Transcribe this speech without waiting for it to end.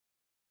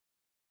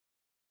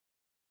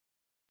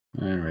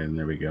All right, and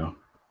there we go.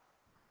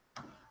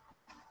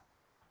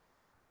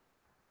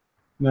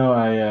 No,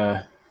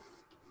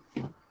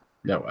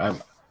 no,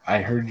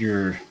 I heard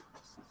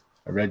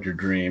I read your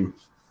dream,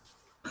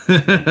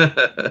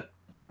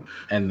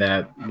 and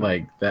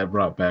that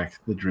brought back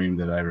the dream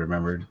that I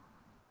remembered.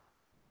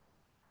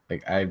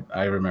 Like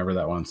I remember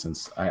that one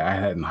since I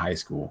had it in high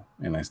school,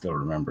 and I still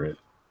remember it.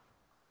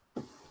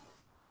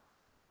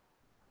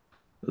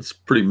 That's a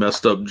pretty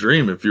messed up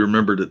dream if you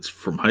remembered it's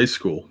from high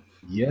school.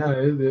 Yeah,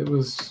 it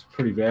was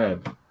pretty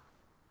bad.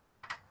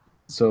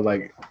 So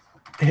like,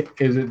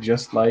 is it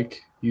just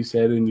like you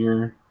said in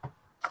your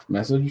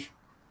message?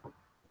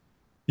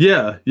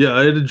 Yeah, yeah,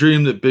 I had a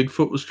dream that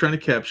Bigfoot was trying to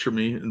capture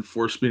me and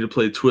force me to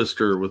play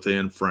Twister with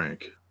Anne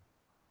Frank.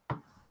 And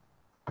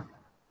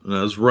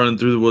I was running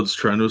through the woods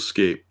trying to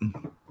escape.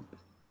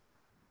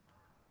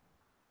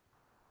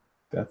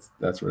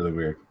 That's really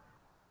weird.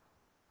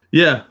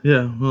 Yeah,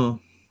 yeah,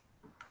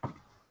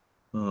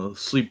 well,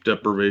 sleep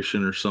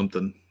deprivation or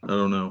something. I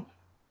don't know.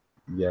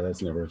 Yeah,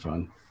 that's never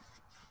fun.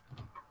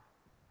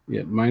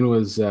 Yeah, mine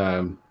was.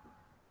 How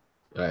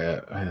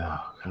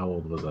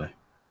old was I?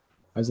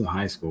 I was in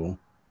high school,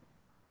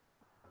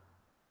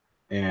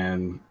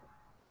 and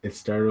it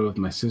started with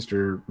my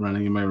sister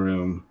running in my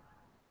room,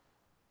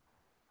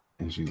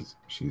 and she's,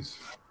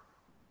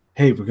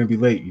 hey, we're gonna be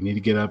late. You need to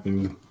get up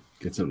and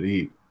get something to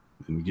eat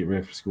and get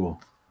ready for school.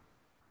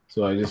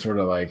 So I just sort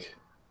of like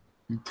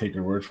take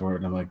her word for it,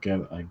 and I'm like,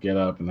 I get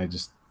up and I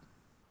just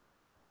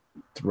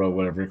throw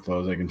whatever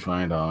clothes I can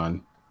find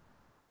on,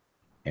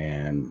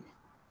 and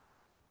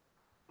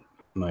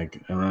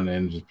like I run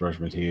in, just brush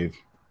my teeth,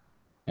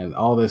 and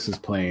all this is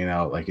playing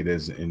out like it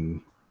is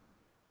in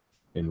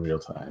real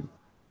time.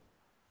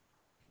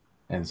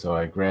 And so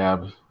I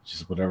grab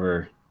just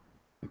whatever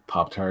like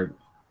Pop Tart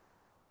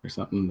or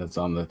something that's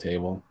on the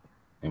table,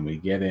 and we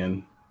get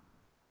in.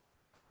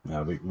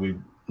 We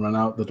run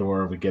out the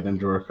door, we get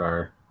into our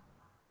car,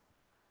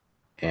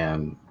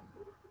 and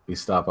we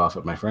stop off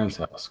at my friend's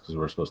house because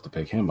we're supposed to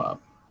pick him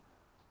up.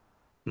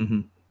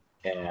 Hmm.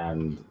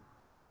 And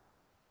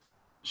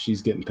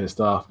she's getting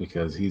pissed off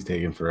because he's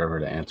taking forever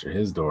to answer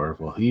his door.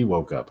 Well, he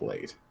woke up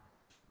late.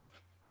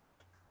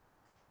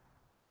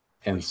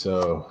 And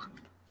so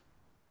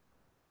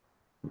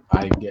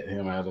I get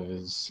him uh,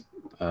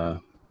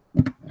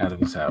 out of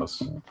his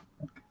house,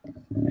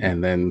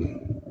 and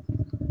then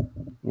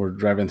we're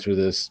driving through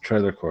this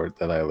trailer court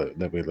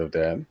that we lived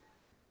at.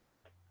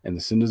 And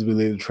as soon as we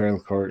leave the trailer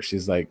court,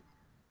 she's like,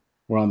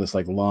 we're on this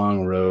like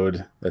long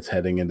road that's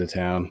heading into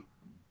town,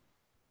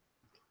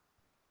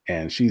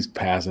 and she's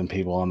passing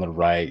people on the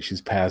right, she's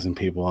passing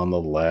people on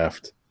the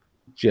left,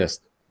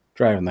 just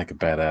driving like a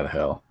bat out of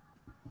hell.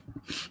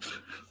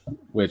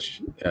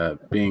 Which,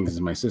 being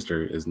as my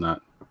sister, is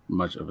not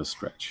much of a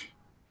stretch.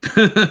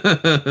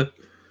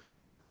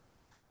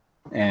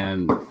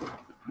 And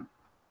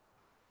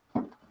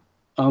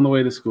on the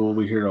way to school,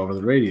 we hear over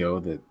the radio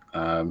that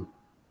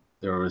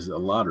there was a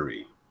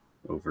lottery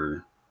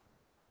over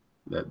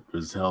that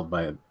was held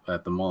by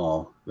at the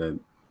mall that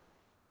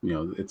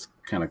it's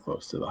kind of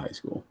close to the high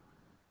school,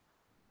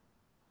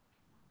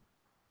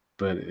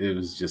 but it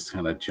was just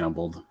kind of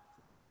jumbled.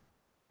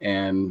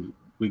 And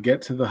we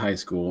get to the high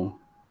school,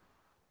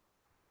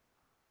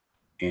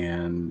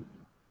 and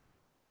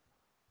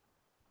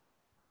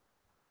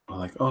we're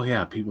like, oh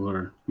yeah, people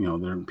are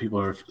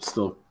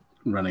still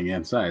running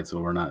inside, so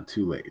we're not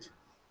too late.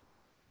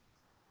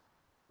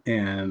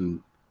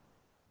 And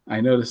I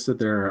noticed that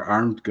there are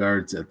armed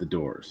guards at the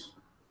doors,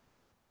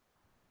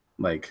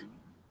 like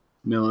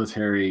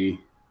military,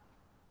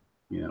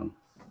 you know,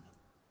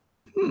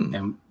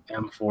 Hmm.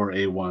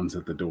 M4A1s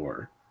at the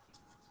door.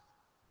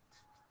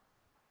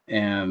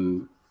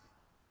 And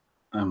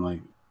I'm like,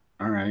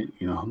 all right,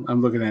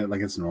 I'm looking at it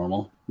like it's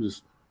normal.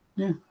 Just,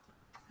 yeah,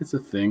 it's a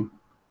thing.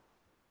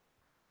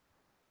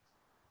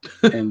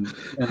 And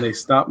they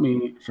stop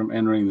me from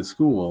entering the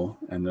school,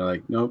 and they're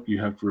like, nope, you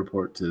have to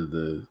report to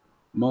the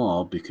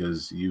mall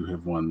because you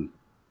have won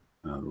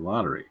the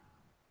lottery.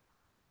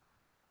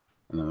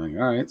 And I'm like,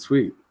 all right,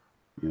 sweet.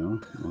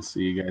 I'll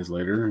see you guys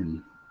later,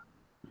 and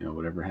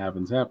whatever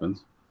happens,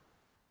 happens.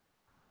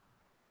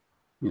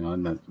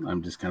 And that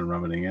I'm just kind of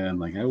rubbing it in,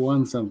 like I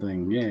won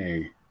something,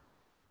 yay!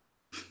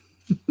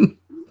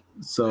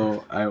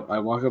 So I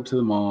walk up to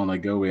the mall and I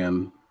go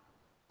in,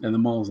 and the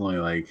mall's only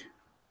like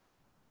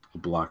a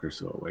block or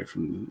so away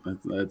from.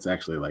 It's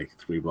actually like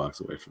 3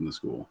 blocks away from the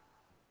school.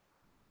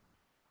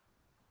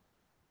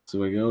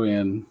 So I go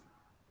in,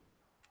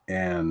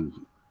 and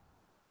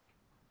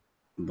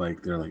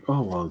like they're like,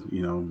 oh well,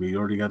 we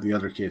already got the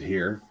other kid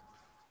here,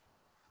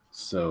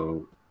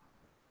 so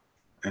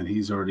and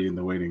he's already in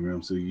the waiting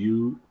room. So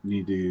you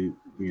need to,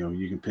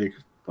 you can pick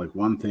like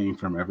one thing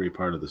from every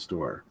part of the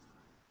store,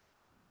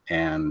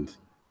 and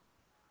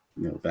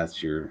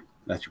that's your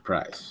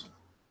prize.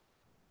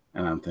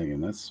 And I'm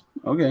thinking that's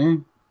okay.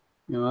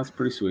 That's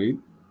pretty sweet.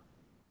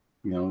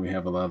 We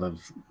had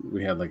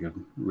like a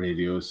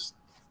radios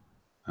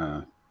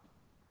uh,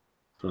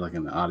 for like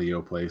an audio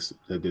place.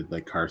 They did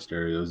like car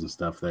stereos and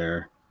stuff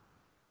there.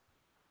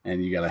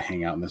 and you got to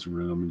hang out in this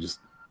room and just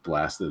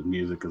blast the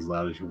music as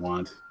loud as you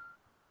want.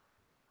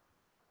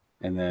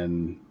 And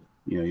then,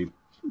 you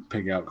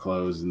pick out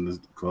clothes in the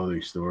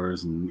clothing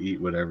stores and eat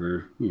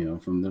whatever,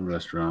 from the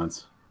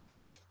restaurants.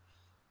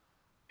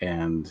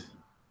 And,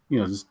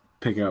 just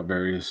pick out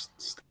various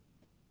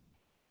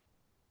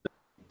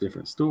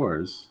different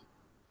stores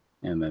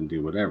and then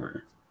do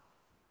whatever.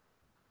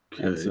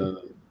 And Okay.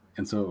 so,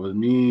 and so it was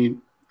me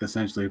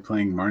essentially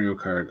playing Mario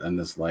Kart on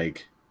this,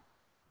 like,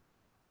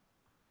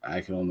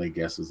 I can only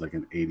guess is like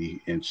an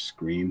 80-inch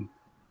screen.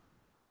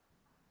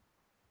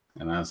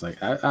 And I was like,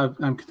 I'm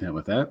content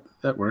with that.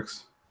 That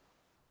works.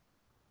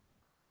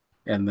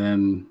 And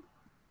then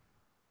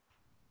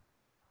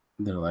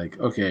they're like,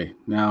 okay,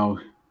 now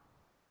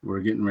we're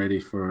getting ready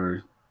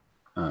for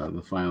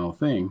the final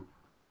thing.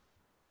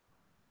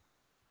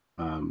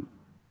 Um,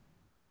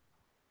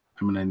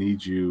 I'm going to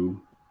need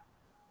you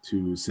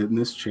to sit in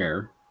this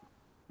chair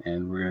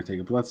and we're going to take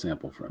a blood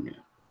sample from you.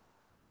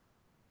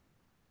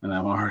 And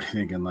I'm already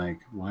thinking, like,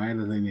 why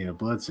do they need a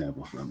blood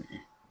sample from me?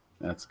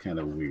 That's kind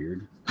of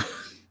weird.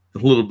 A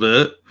little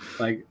bit.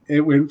 Like,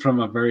 it went from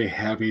a very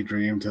happy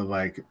dream to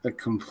like a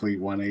complete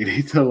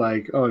 180 to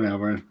like, oh,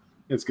 no,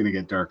 it's going to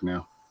get dark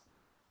now.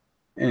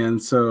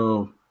 And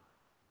so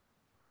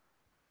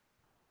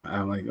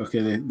I'm like,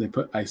 okay,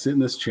 I sit in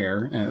this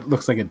chair and it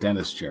looks like a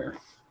dentist chair.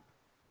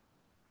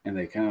 And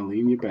they kind of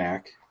lean you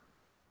back.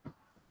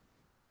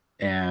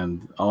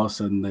 And all of a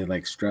sudden they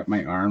like strap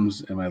my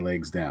arms and my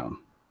legs down.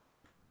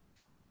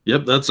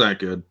 Yep, that's not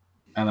good.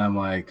 And I'm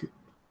like,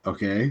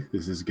 okay,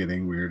 this is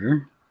getting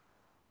weirder.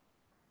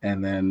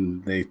 And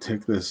then they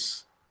took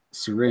this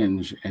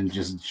syringe and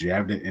just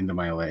jabbed it into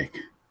my leg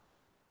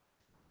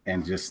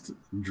and just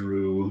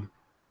drew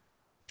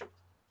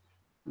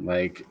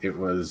like it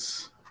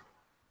was,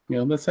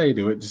 that's how you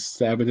do it. Just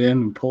stab it in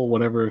and pull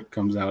whatever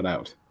comes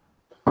out.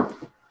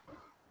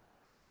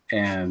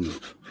 And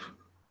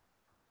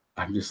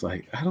I'm just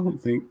like, I don't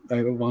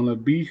want to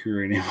be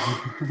here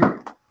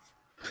anymore.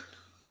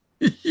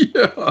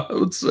 Yeah, I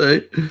would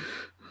say.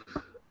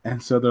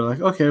 And so they're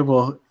like, okay,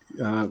 well,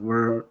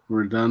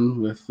 we're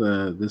done with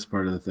this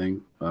part of the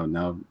thing.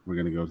 Now we're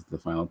gonna go to the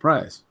final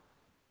prize.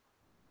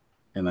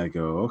 And I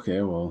go,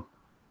 okay, well,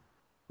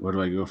 where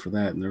do I go for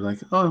that? And they're like,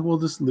 oh, we'll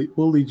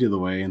lead you the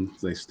way. And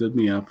they stood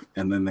me up,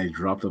 and then they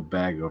dropped a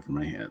bag over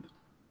my head.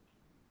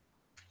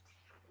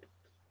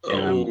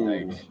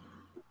 And Oh.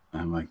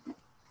 I'm like,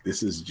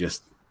 this is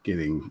just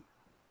getting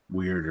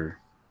weirder.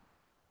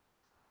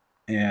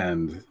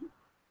 And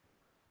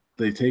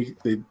they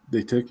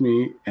took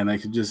me, and I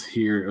could just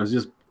hear it was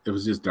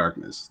just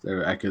darkness.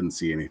 I couldn't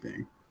see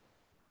anything,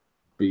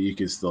 but you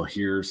could still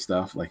hear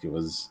stuff like it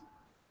was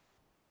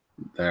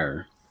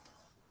there.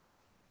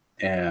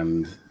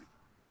 And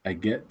I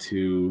get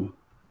to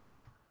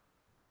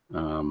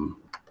um,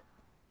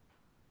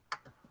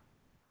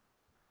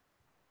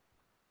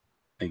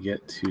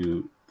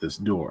 this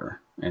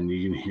door, and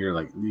you can hear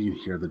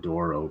the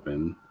door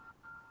open,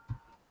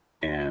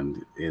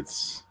 and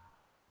it's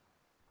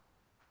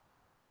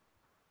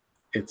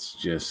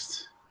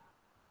just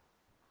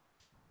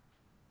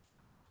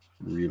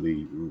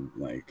really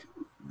like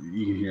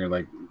you can hear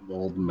like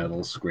old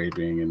metal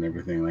scraping and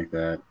everything like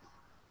that.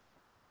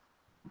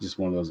 Just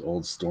one of those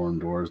old storm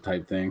doors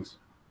type things.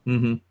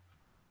 Mm-hmm.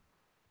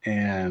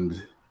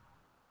 And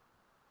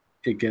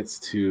it gets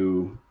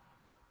to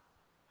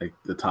like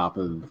the top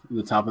of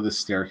the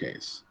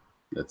staircase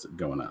that's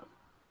going up,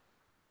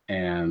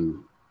 and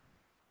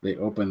they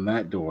open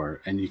that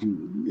door, and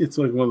it's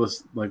like one of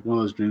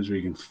those dreams where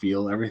you can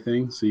feel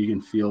everything, so you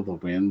can feel the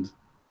wind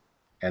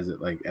as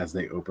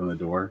they open the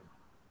door,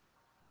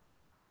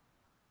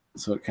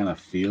 so it kind of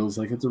feels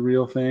like it's a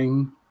real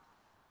thing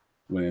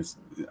when it's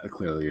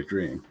clearly a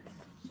dream.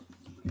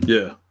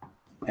 Yeah.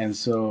 And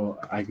so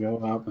I go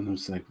up and I'm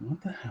just like,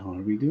 what the hell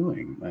are we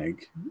doing?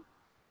 Like,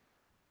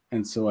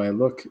 and so I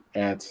look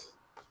at,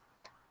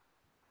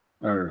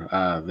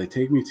 or they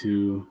take me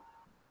to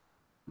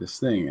this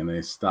thing and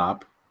they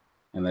stop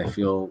and I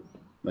feel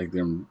like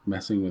they're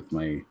messing with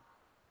my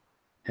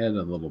head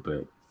a little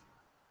bit.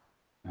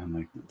 And I'm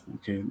like,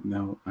 okay,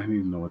 now I need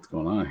to know what's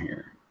going on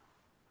here.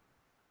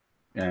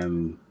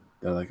 And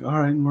they're like, all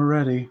right, we're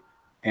ready.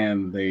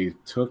 And they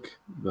took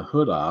the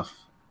hood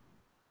off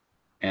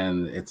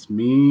and it's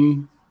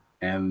me.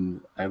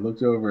 And I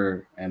looked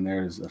over and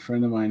there's a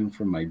friend of mine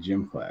from my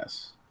gym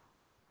class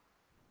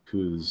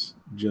who's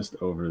just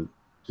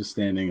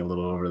standing a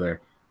little over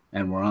there.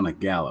 And we're on a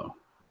gallows.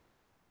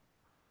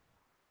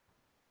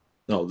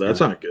 No,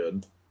 that's And, not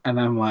good. and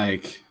I'm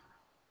like,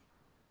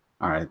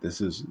 all right,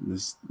 this is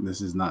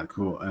not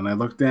cool. And I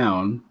look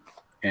down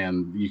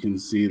and you can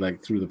see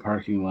like through the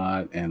parking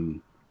lot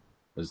and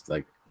there's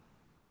like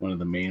one of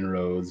the main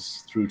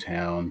roads through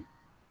town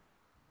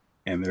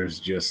and there's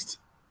just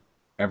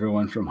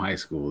everyone from high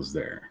school is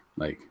there.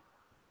 Like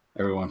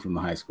everyone from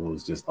the high school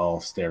is just all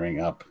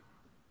staring up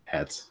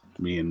at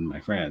me and my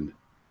friend.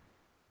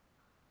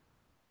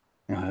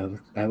 And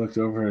I looked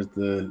over at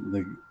the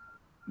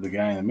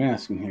guy in the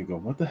mask and I go,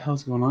 what the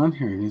hell's going on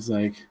here? And he's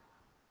like,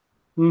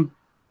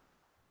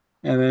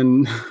 And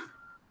then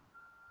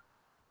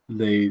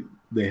they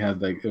they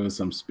had like it was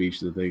some speech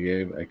that they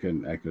gave. I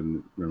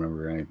couldn't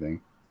remember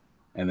anything.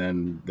 And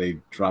then they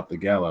dropped the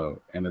gallows,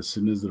 and as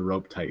soon as the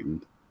rope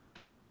tightened,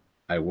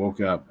 I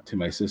woke up to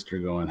my sister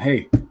going,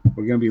 "Hey,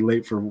 we're gonna be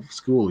late for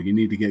school. You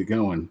need to get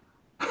going."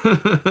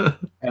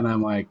 And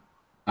I'm like,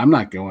 "I'm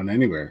not going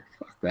anywhere.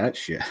 Fuck that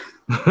shit."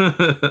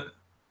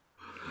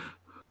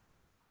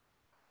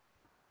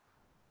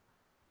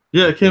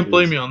 Yeah, I Like it can't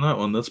blame was, you on that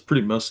one. That's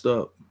pretty messed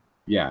up.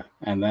 yeah.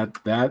 And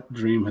that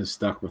dream has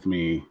stuck with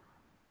me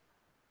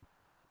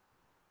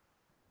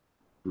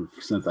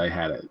since I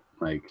had it.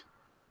 Like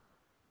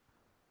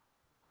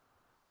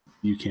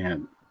you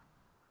can't.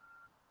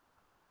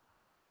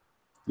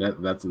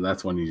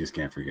 That's one you just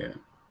can't forget.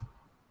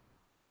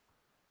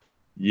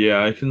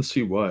 Yeah, I can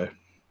see why.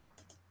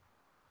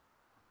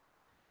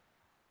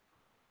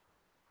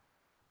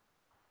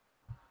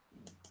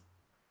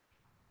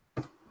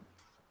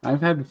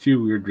 I've had a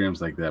few weird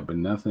dreams like that, but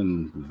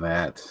nothing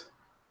that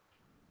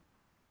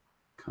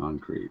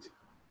concrete.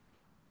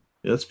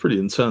 Yeah, it's pretty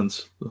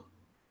intense.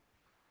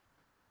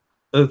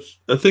 I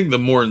think the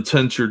more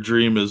intense your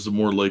dream is, the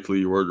more likely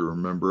you are to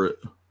remember it,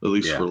 at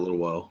least for Yeah, a little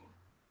while.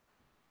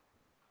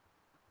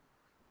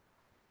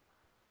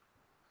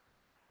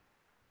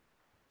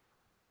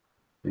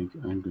 I think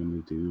I'm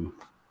going to do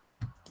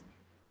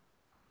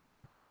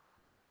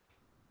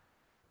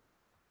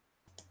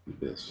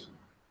this.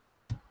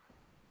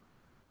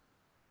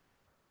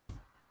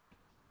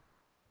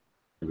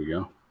 There we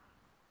go.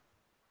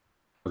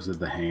 Was it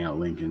the Hangout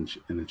link in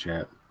the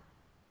chat?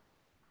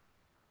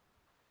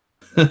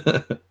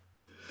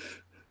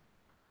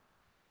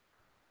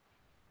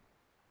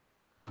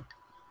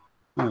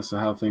 Oh, so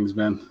how things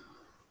been?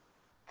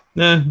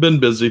 Been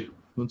busy.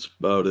 That's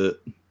about it.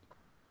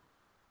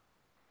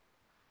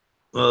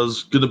 I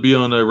was gonna be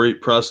on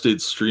Irate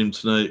Prostate's stream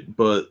tonight,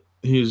 but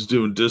he's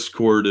doing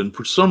Discord, and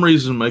for some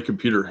reason my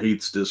computer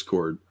hates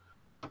Discord.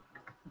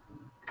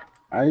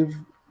 I've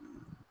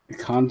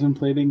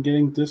contemplating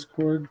getting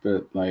Discord,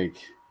 but like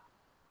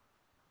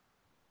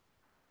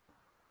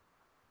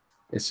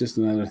it's just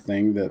another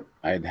thing that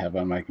I'd have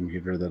on my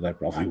computer that I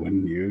probably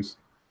wouldn't use.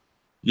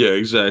 Yeah,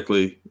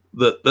 exactly.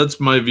 That's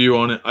my view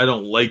on it. I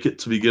don't like it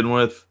to begin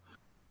with.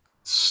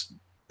 It's,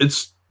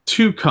 it's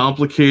too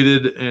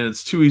complicated and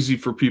it's too easy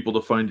for people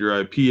to find your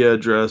IP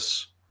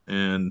address,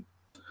 and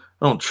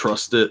I don't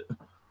trust it.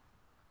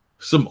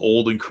 Some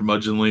old and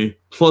curmudgeonly.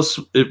 Plus,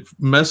 it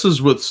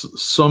messes with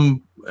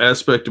some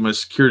aspect of my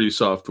security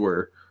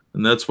software,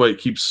 and that's why it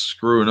keeps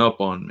screwing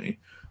up on me.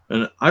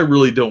 And I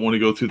really don't want to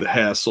go through the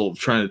hassle of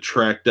trying to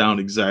track down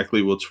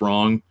exactly what's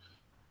wrong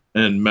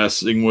and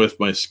messing with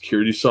my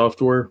security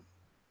software.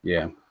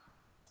 Yeah.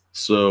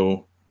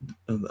 So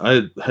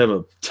I have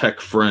a tech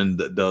friend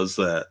that does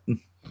that.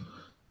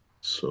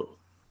 So,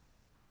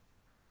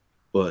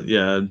 but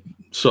yeah,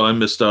 so I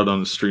missed out on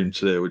the stream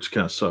today, which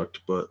kind of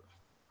sucked. But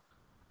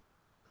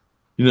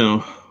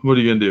what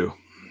are you gonna do?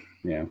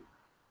 Yeah.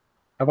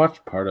 I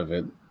watched part of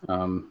it.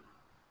 Um,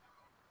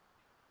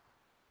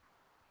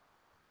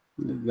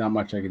 Not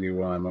much I can do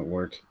while I'm at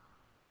work.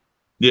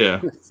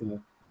 Yeah,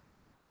 So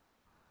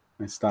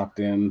I stopped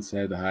in,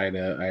 said hi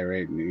to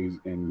Irate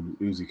and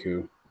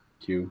Uziku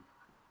Q,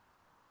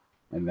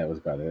 and that was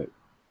about it.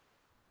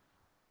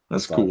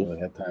 that's That's all I cool. really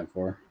had time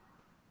for.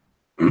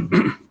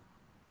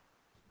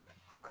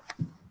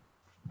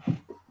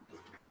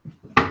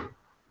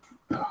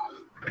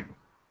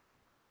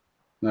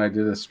 No, I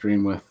did a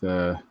stream with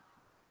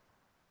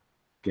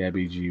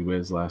Gabby G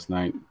Wiz last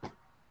night.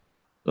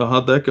 Oh,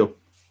 how'd that go?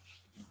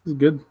 It was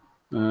good.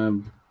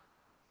 Um,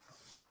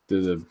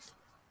 did a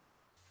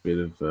bit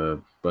of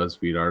a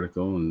BuzzFeed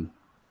article and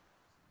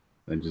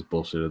then just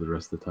bullshitted the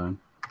rest of the time.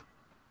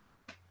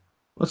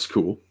 That's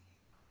cool.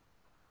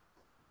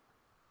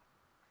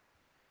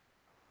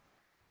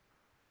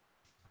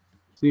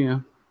 So yeah,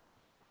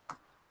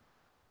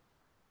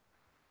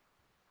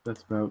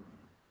 that's about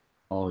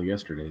all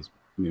yesterday's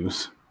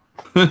news.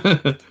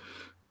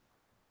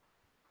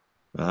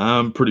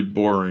 I'm pretty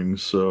boring,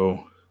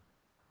 so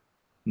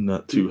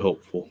not too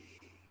helpful.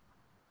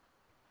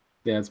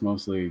 Yeah, it's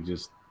mostly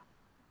just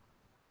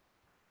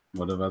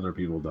what have other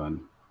people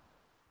done,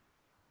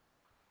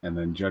 and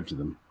then judge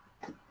them.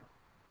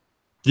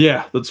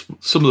 Yeah, that's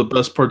some of the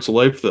best parts of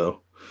life,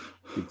 though.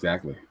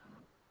 Exactly.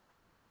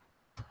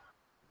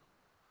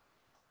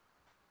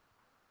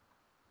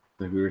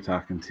 Like we were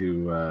talking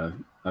to,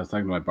 I was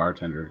talking to my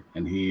bartender,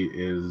 and he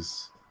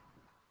is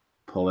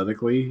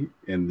politically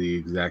in the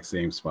exact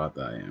same spot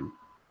that I am.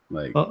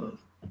 Like Uh,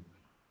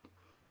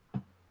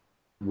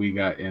 we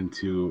got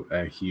into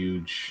a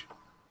huge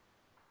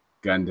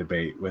gun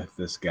debate with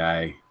this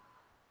guy,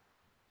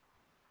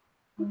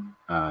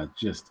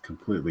 just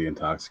completely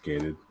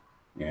intoxicated,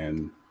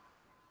 and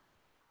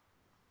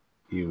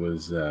he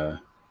was.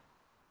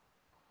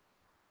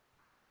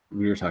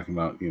 We were talking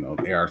about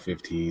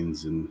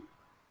AR-15s and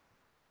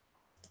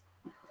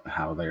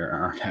how they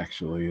aren't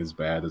actually as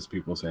bad as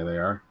people say they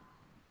are,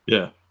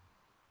 yeah,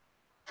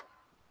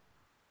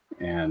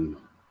 and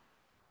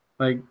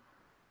like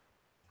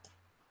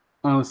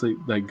honestly,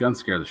 like guns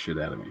scare the shit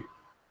out of me.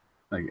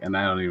 Like, and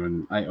I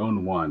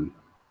own one,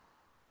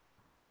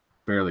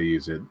 barely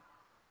use it.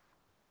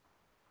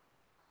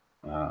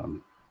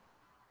 Um,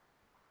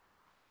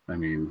 I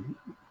mean,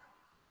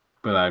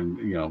 but I'm,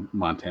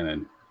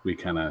 Montanan. We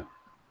kind of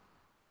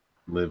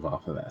live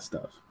off of that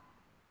stuff.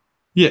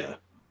 Yeah.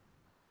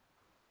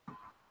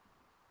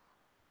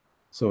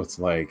 So it's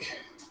like,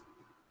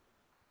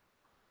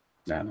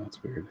 nah, no,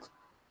 it's weird.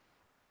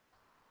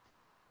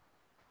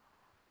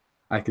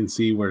 I can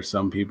see where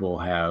some people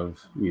have,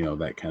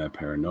 that kind of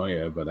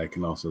paranoia, but I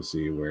can also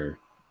see where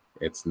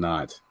it's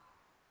not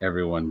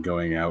everyone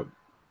going out,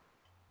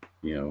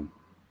 you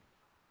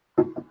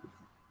know,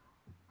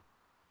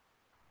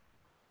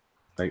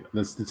 like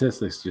the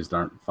statistics just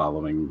aren't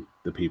following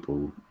the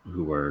people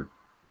who are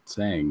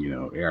saying,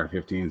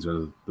 AR-15s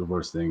are the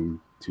worst thing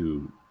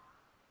to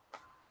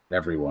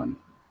everyone.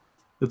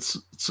 It's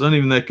not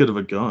even that good of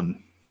a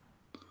gun.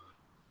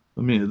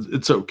 I mean,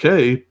 it's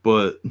okay,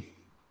 but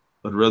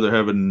I'd rather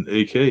have an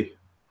AK.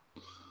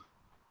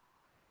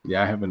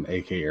 Yeah, I have an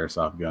AK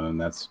airsoft gun, and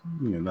that's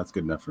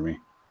good enough for me.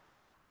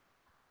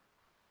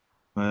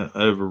 I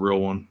have a real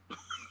one.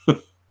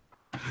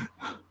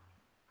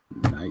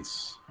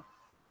 Nice.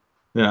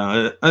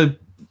 Yeah, I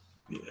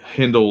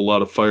handle a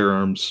lot of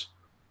firearms,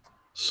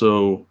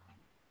 so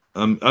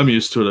I'm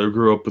used to it. I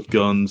grew up with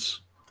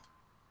guns,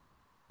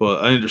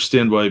 but I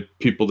understand why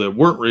people that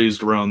weren't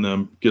raised around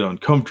them get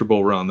uncomfortable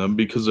around them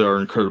because they are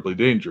incredibly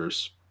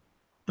dangerous.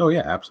 Oh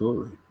yeah,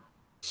 absolutely.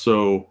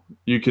 So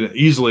you can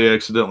easily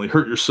accidentally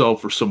hurt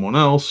yourself or someone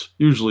else,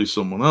 usually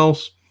someone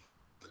else.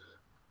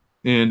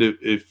 And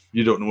if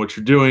you don't know what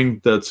you're doing,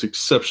 that's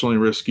exceptionally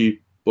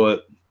risky.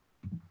 But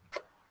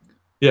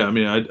yeah, I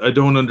mean, I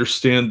don't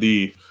understand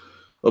the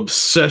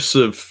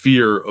obsessive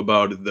fear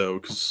about it though,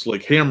 because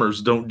like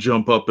hammers don't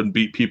jump up and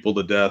beat people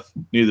to death,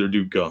 neither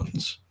do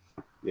guns.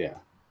 Yeah.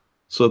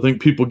 So I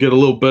think people get a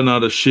little bent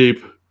out of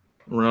shape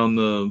around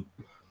the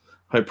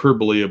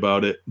hyperbole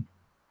about it.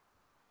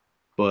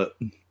 But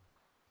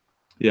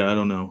yeah, I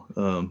don't know.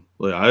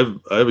 Like I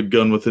have a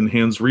gun within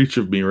hand's reach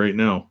of me right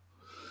now,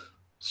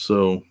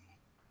 so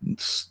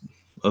it's,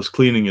 I was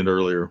cleaning it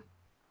earlier.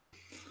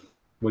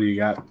 What do you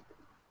got?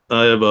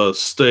 I have a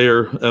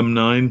Steyr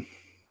M9.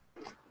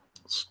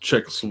 It's a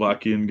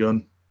Czechoslovakian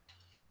gun.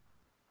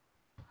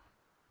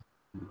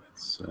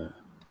 Let's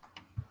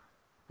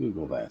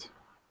Google that.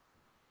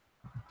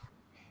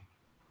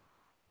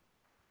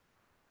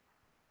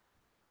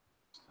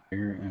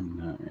 Here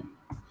M9.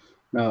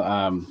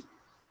 No,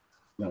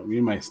 no, me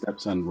and my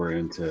stepson were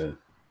into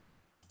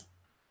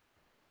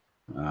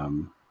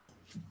um,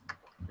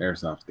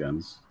 airsoft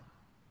guns.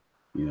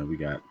 We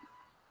got,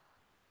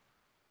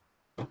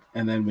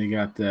 and then we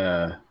got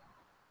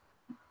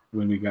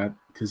when we got,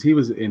 because he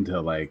was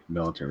into like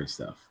military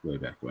stuff way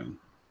back when,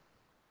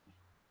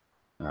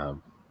 uh,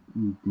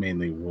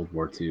 mainly World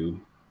War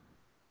II,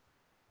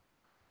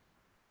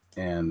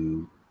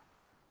 and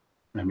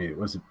I mean it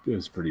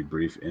was pretty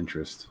brief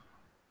interest.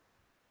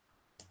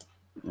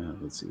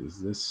 Let's see,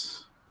 is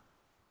this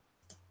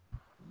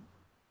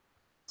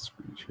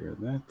screen share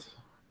that?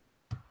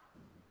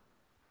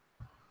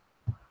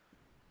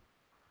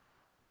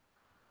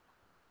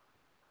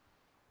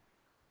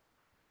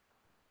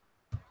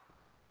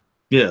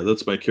 Yeah,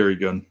 that's my carry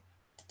gun.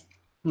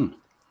 Hmm.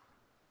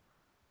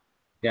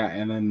 Yeah,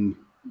 and then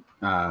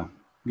uh,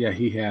 yeah,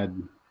 he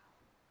had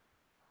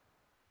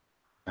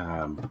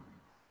um,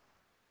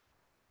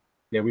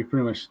 yeah, we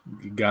pretty much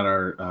got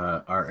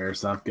our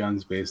airsoft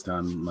guns based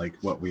on like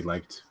what we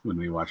liked when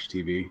we watched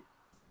TV.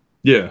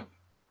 Yeah.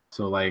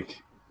 So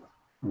like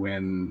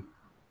when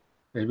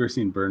have you ever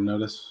seen Burn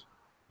Notice?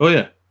 Oh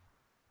yeah.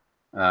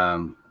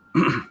 Um,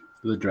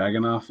 the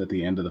Dragonoff at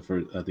the end of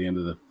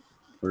the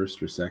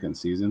first or second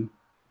season.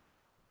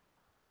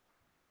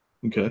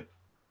 Okay.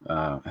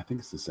 I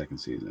think it's the second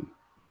season.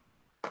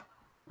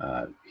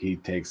 He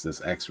takes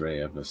this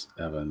X-ray of a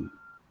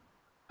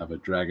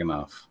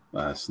Dragonoff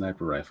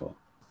sniper rifle,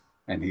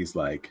 and he's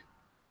like,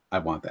 "I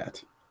want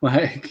that."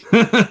 Like,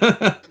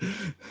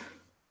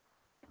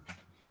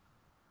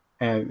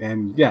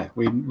 and yeah,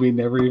 we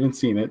never even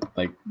seen it.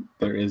 Like,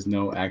 there is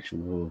no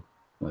actual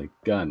like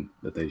gun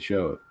that they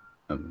show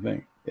on the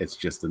thing. It's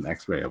just an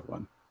X-ray of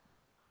one,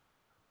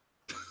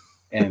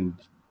 and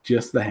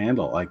just the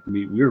handle. Like,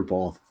 we were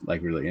both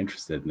like really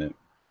interested in it,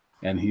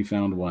 and he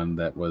found one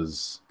that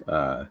was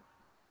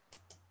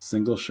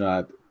single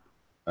shot,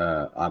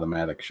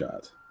 automatic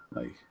shot,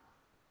 like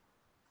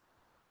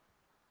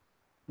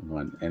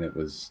one, and it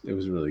was a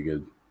really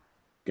good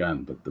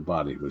gun, but the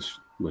body was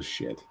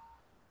shit.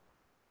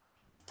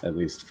 At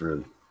least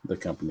for the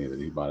company that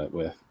he bought it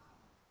with.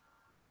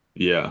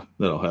 Yeah,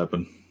 that'll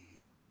happen.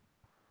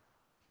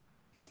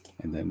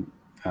 And then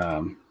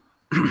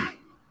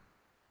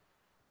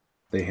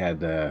they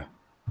had yeah,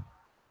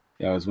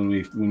 it was when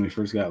we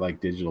first got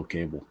like digital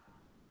cable.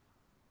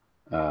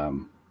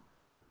 Um,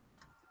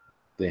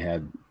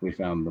 we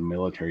found the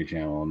military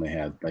channel, and they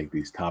had like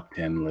these top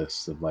 10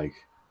 lists of like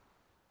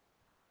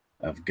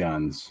of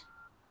guns,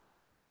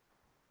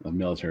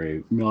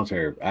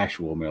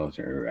 actual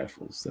military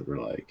rifles that were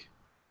like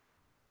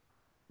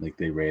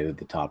they rated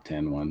the top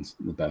 10 ones,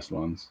 the best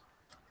ones.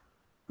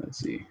 Let's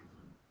see.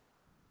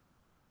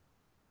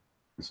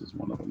 This is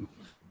one of them.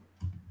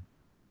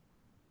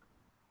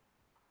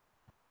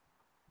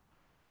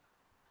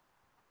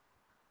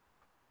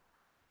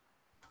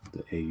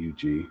 The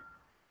AUG.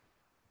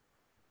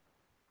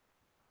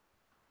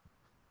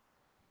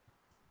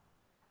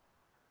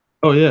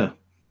 Oh yeah,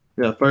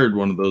 yeah. I fired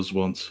one of those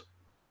once.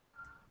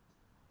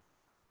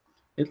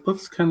 It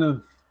looks kind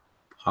of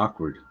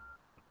awkward.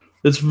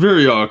 It's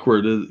very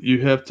awkward.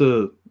 You have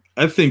to.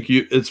 I think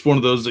It's one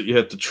of those that you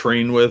have to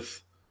train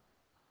with.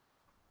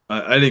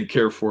 I didn't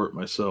care for it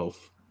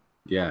myself.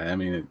 Yeah, I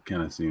mean, it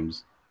kind of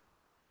seems.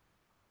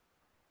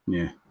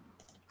 Yeah,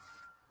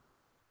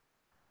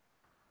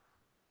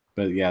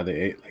 but yeah,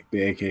 the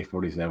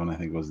AK-47 I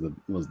think was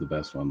the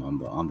best one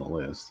on the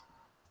list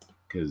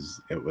because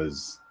it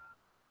was,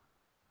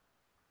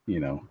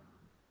 you know,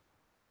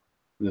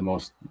 the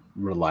most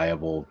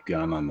reliable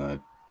gun on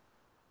the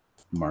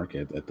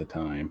market at the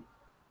time,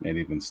 and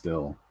even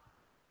still.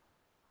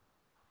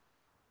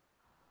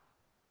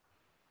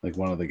 Like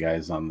one of the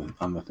guys on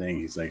the thing,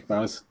 he's like, if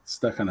I was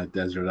stuck on a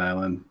desert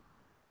island,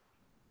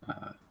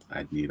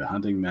 I'd need a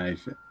hunting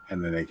knife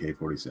and an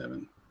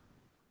AK-47.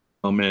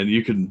 Oh man,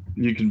 you can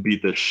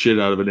beat the shit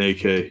out of an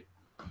AK.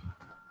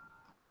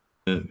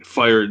 And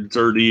fire it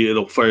dirty,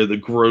 it'll fire the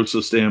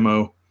grossest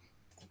ammo.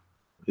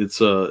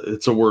 It's a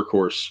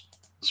workhorse,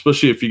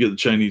 especially if you get the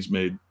Chinese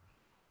made.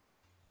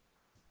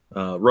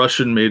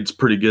 Russian made's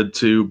pretty good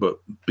too, but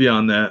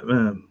beyond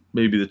that,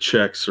 maybe the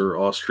Czechs or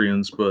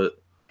Austrians. But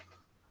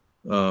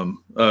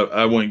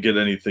I wouldn't get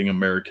anything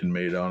American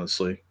made,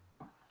 honestly,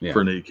 Yeah,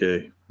 for an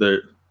AK.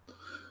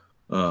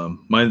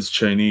 Mine's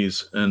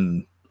Chinese,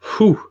 and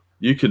whew,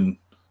 you can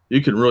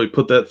really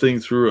put that thing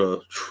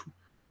through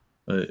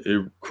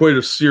quite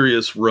a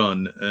serious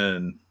run,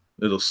 and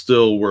it'll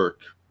still work.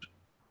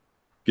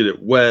 Get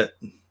it wet,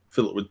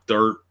 fill it with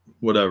dirt,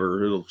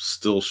 whatever, it'll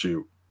still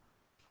shoot.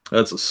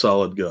 That's a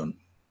solid gun.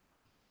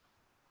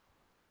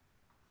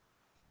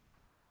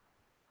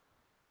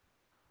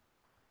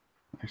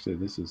 actually,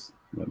 this is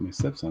what my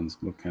stepsons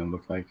kind of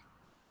look like.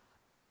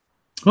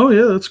 Oh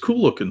yeah, that's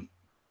cool looking.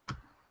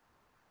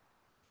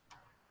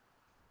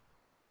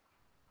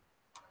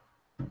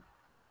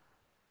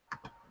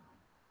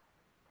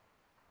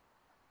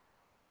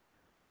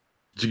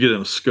 Did you get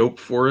him a scope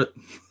for it?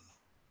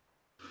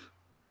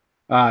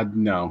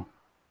 No.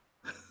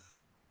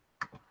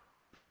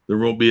 There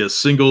won't be a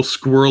single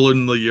squirrel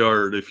in the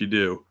yard if you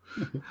do.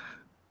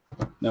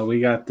 No,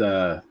 we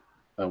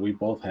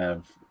both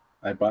have.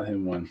 I bought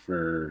him one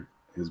for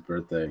his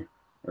birthday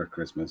or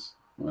Christmas,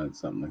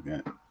 something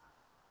like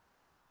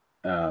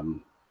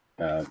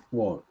that.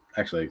 Well,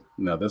 actually,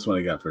 no, this one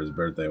he got for his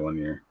birthday one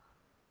year.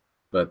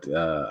 But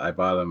I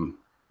bought him.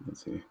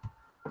 Let's see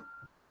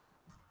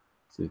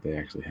if they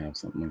actually have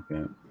something like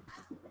that.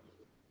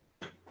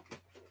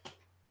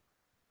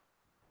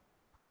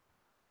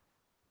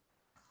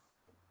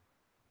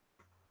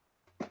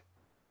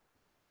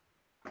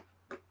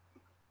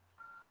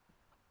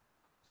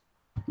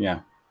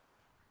 Yeah,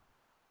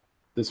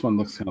 this one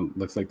looks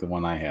like the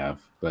one I have,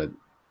 but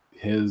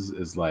his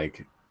is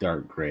like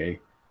dark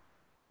gray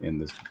in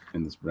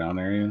this brown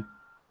area.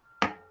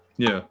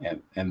 Yeah.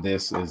 And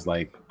this is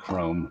like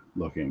chrome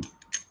looking,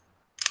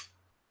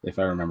 if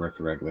I remember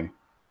correctly.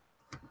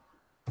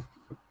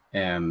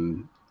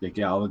 And like,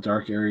 yeah, all the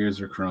dark areas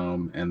are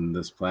chrome, and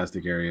this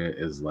plastic area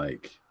is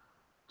like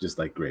just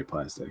like gray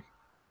plastic.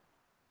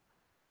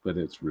 But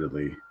it's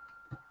really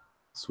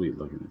sweet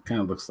looking. It kind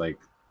of looks like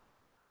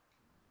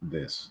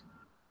this,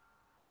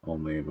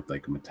 only with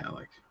like a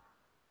metallic.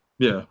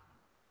 Yeah.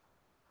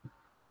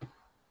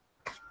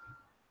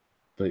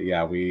 But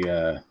yeah,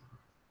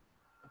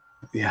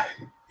 yeah,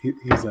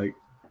 he's like,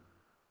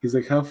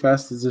 how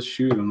fast does this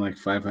shoot? I'm like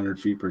 500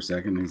 feet per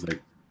second. He's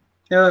like,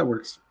 yeah, that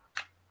works.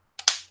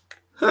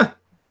 Huh.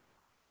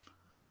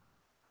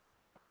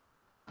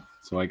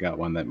 So I got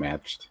one that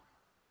matched.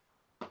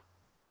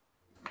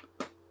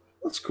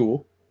 That's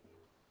cool.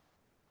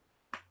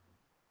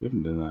 We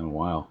haven't done that in a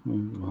while.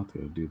 We'll have to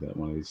go do that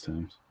one of these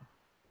times.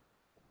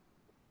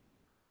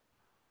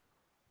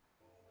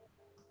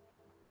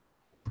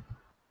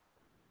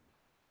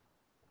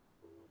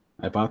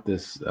 I bought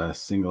this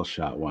single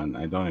shot one.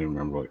 I don't even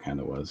remember what kind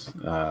it was.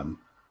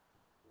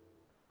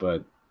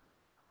 But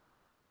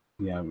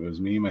yeah, it was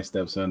me, my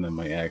stepson, and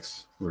my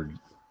ex were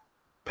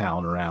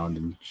palling around,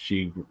 and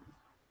she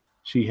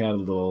had a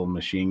little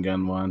machine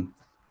gun one,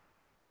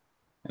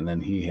 and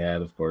then he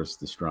had, of course,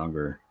 the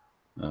stronger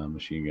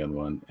machine gun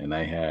one, and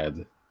I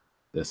had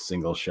this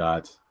single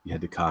shot. You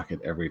had to cock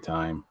it every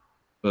time.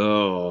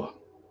 Oh.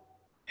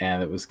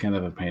 And it was kind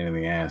of a pain in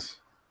the ass,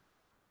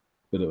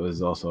 but it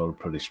was also a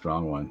pretty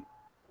strong one.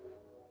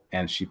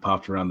 And she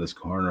popped around this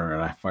corner,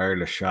 and I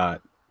fired a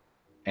shot,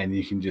 and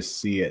you can just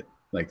see it,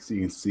 like, so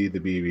you can see the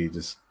BB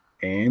just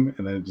aim,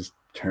 and then it just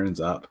turns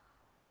up,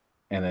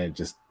 and then it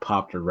just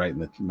popped her right in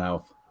the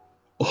mouth.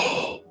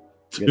 Oh,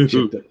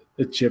 dude.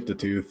 It chipped a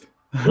tooth.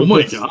 Oh my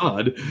was,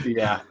 God.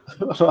 yeah,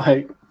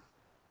 like,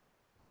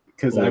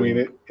 because I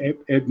mean, Oh,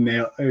 it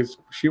nailed.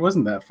 She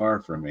wasn't that far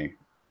from me,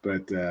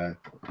 but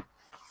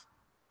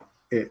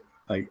it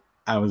like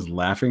I was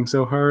laughing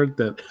so hard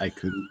that I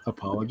couldn't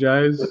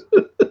apologize.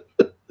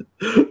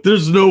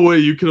 there's no way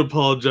you can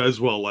apologize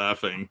while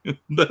laughing.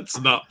 That's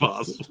not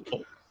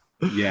possible.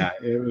 Yeah,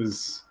 yeah,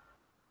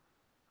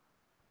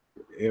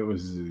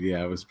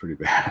 it was pretty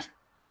bad.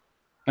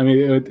 I mean,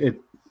 it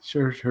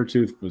sure her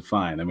tooth was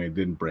fine. I mean, it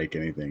didn't break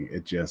anything.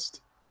 It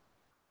just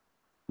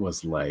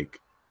was like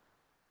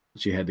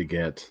she had to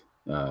get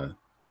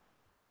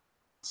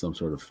some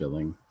sort of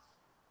filling.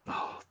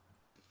 Oh,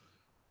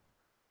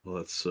 well,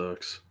 that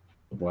sucks.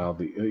 While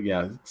the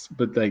yeah,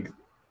 but like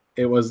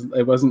it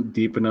wasn't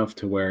deep enough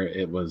to where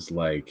it was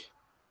like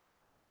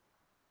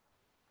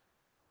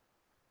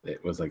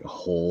a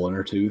hole in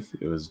her tooth.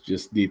 It was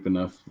just deep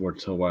enough where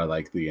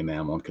like the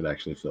enamel could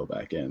actually fill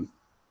back in.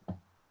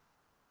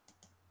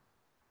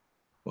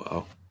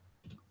 Wow.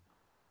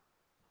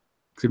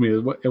 To me,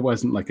 it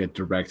wasn't like a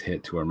direct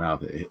hit to her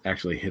mouth. It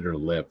actually hit her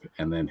lip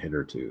and then hit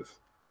her tooth,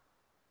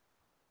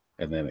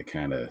 and then it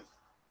kind of.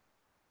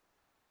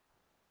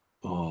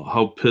 Oh,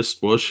 how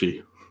pissed was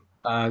she?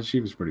 She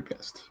was pretty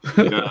pissed.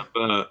 Yeah,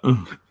 I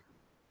bet.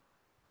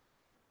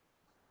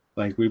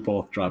 Like we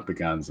both dropped the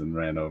guns and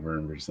ran over,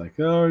 and we're just like,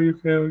 "Oh, are you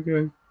okay?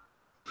 Okay."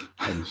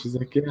 And she's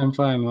like, "Yeah, I'm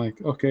fine." I'm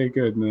like, "Okay,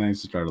 good." And then I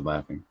just started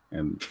laughing,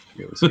 and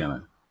it was kind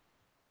of.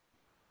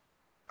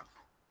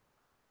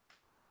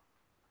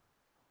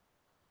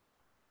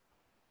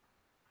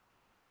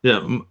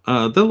 Yeah,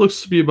 that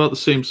looks to be about the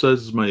same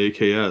size as my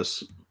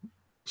AKS.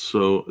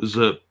 So is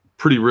that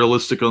pretty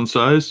realistic on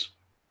size?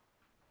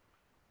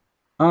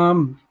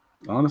 Um,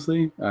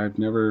 Honestly, I've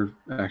never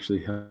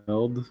actually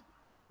held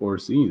or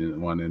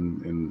seen one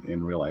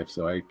in real life,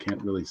 so I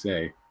can't really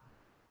say.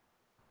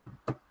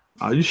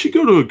 You should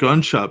go to a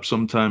gun shop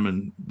sometime,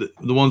 and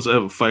the ones that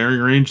have a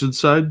firing range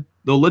inside,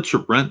 they'll let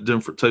you rent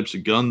different types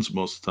of guns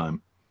most of the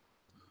time.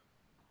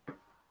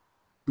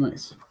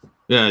 Nice.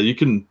 Yeah, you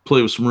can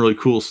play with some really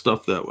cool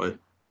stuff that way.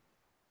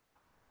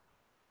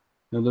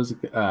 Now,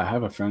 I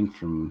have a friend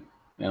from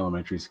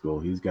elementary school.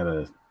 He's got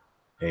a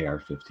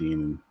AR-15,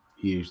 and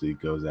he usually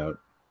goes out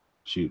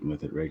shooting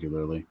with it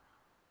regularly.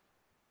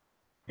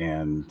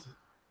 And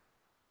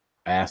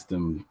I asked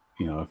him,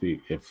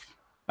 if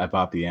I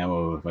bought the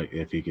ammo,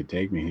 if he could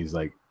take me. He's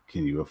like,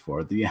 "Can you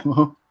afford the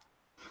ammo?"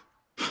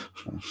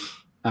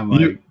 I'm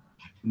You like,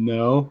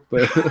 "No,"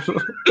 but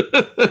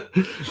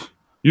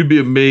You'd be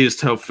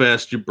amazed how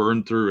fast you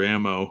burn through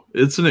ammo.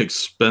 It's an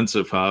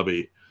expensive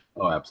hobby,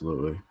 oh,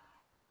 absolutely.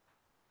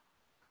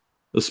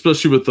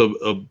 especially with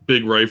a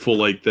big rifle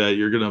like that.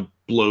 You're gonna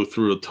blow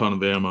through a ton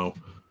of ammo.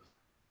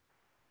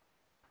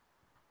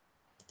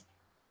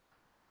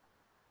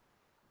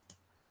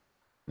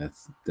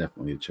 That's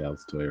definitely a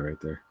child's toy right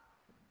there.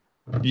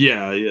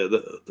 Yeah, yeah,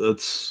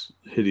 that's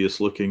hideous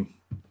looking.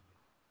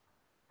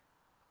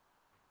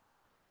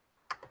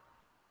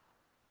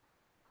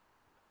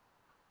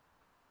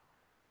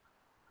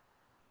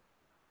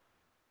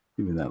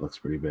 Even that looks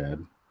pretty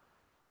bad.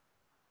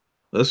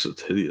 That's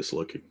just hideous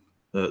looking.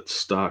 That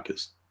stock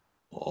is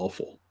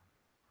awful.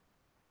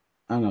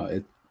 I don't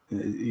know.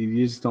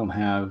 You just don't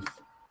have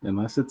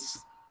unless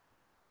it's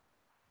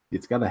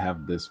got to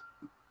have this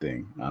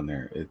thing on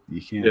there.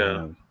 You can't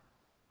Yeah, have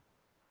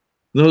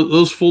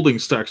those folding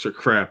stocks are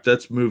crap.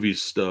 That's movie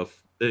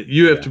stuff.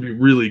 You have yeah to be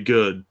really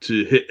good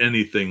to hit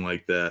anything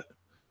like that,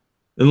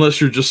 unless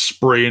you're just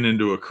spraying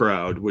into a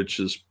crowd, which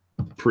is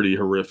pretty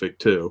horrific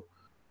too.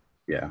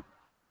 yeah.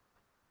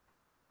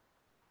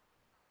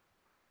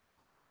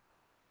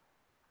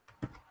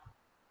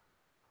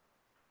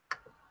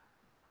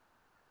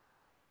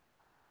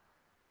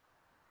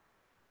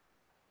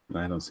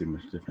 I don't see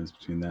much difference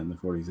between that and the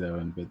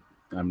 47, but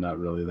I'm not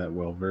really that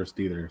well versed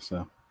either.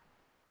 So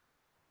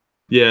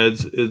Yeah,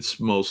 it's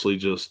mostly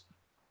just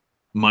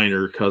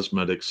minor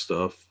cosmetic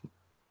stuff.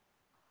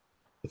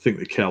 I think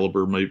the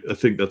caliber might. I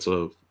think that's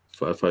a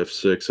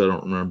 5.56. I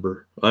don't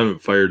remember. I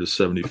haven't fired a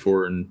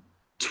 74 in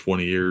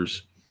 20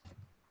 years.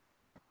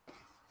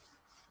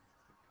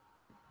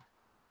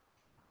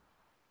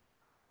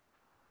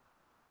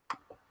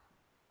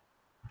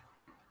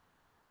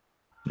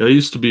 I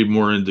used to be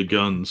more into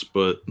guns,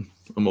 but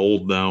I'm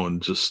old now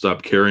and just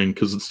stopped carrying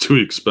because it's too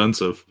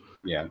expensive.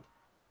 yeah,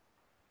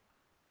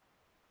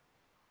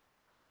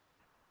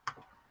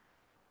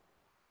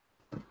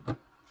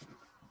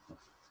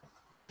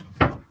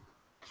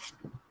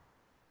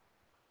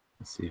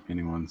 let's see if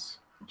anyone's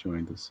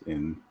joined us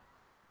in.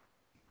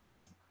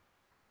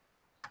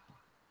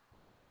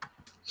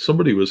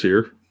 Somebody was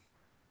here.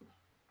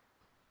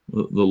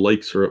 The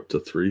likes are up to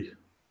 3.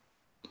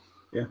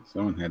 Yeah,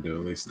 someone had to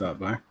at least stop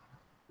by.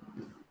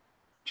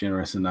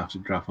 Generous enough to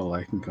drop a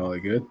like and call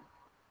it good.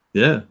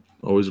 Yeah,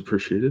 always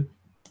appreciated.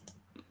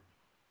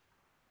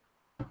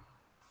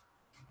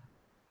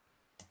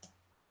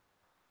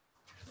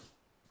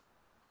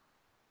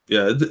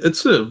 Yeah,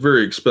 it's a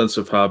very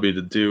expensive hobby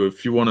to do.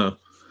 If you want to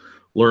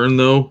learn,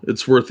 though,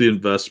 it's worth the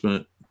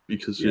investment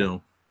because Yeah,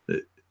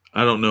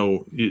 I don't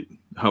know.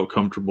 how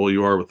comfortable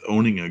you are with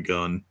owning a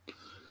gun.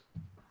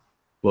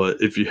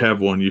 But if you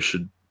have one, you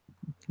should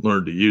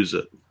learn to use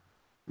it.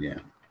 Yeah.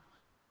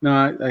 No,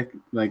 I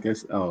like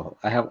this. Oh,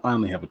 I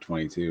only have a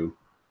 22.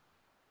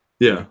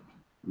 Yeah.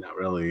 Not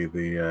really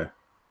the.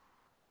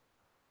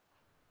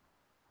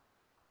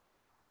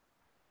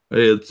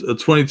 Hey, it's a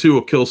 22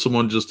 will kill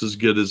someone just as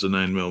good as a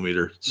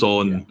 9mm. It's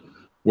all in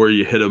where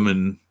you hit them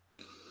and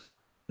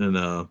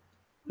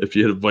if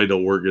you hit a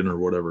vital organ or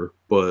whatever.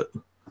 But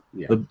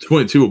the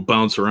 22 will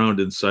bounce around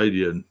inside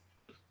you and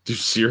do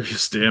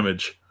serious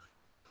damage.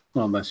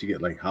 Well, unless you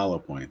get like hollow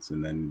points,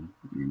 and then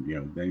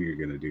then you're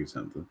gonna do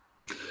something.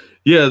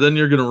 Yeah, then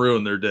you're gonna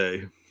ruin their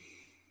day.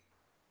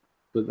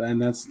 But then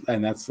that's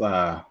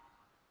I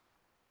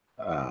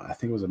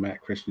think it was a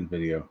Matt Christian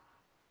video.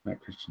 Matt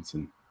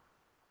Christensen.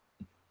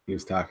 He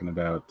was talking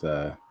about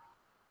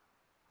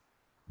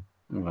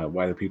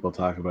why do people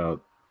talk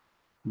about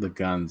the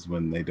guns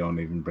when they don't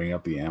even bring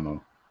up the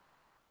ammo.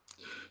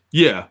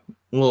 Yeah,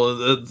 well,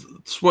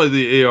 that's why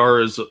the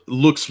AR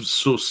looks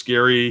so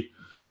scary,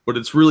 but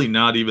it's really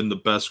not even the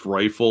best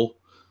rifle.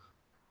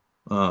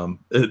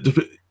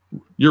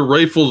 Your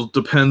rifle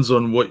depends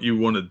on what you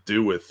want to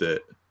do with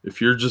it. If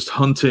you're just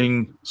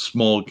hunting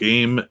small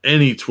game,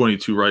 any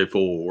 22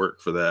 rifle will work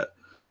for that.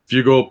 If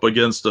you go up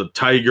against a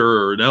tiger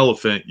or an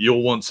elephant,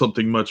 you'll want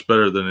something much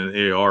better than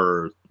an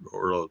AR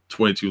or a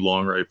 22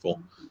 long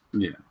rifle.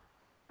 Yeah.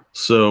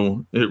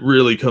 So it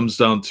really comes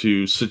down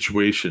to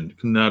situation.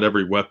 Not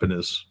every weapon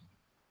is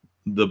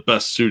the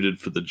best suited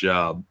for the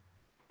job.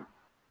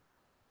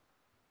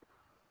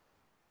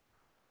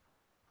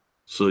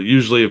 So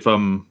usually if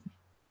I'm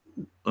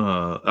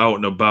out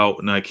and about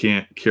and I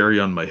can't carry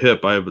on my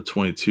hip, I have a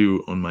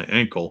 22 on my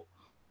ankle.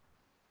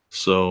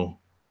 So,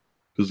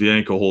 because the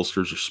ankle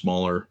holsters are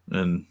smaller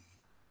and,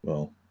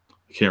 well,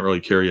 I can't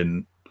really carry a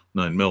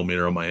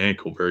 9mm on my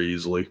ankle very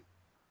easily.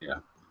 Yeah.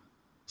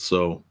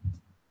 So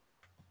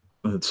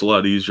it's a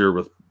lot easier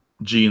with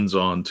jeans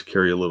on to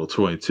carry a little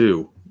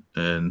 22,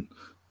 and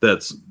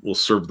that's will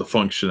serve the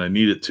function I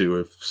need it to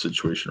if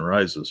situation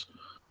arises.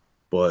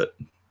 But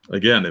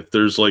again, if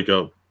there's like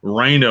a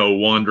rhino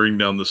wandering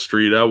down the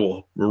street, I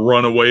will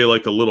run away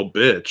like a little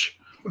bitch.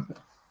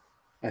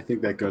 I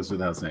think that goes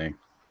without saying.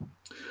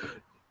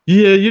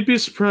 Yeah, you'd be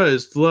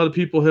surprised. A lot of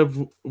people have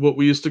what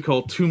we used to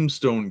call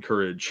tombstone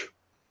courage,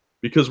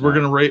 because we're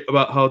going to write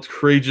about how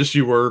courageous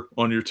you were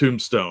on your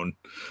tombstone.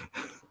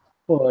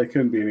 Well, it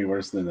couldn't be any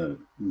worse than the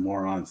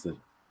morons that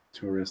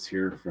tourists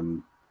here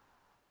from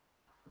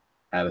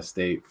out of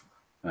state.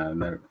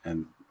 And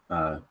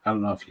I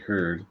don't know if you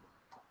heard.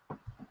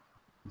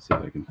 Let's see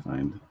if I can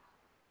find.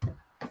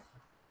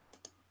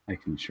 I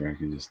can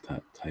just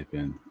type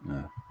in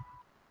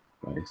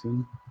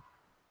bison,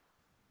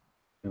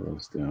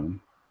 Yellowstone.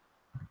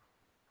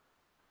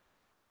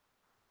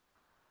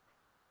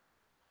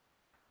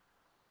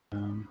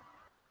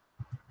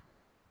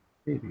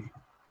 Maybe.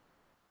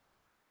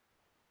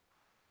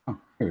 Oh,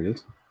 here it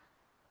is.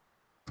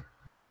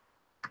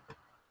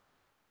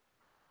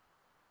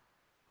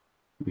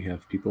 We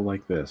have people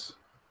like this.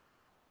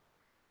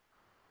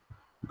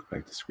 Go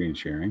back to screen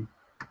sharing.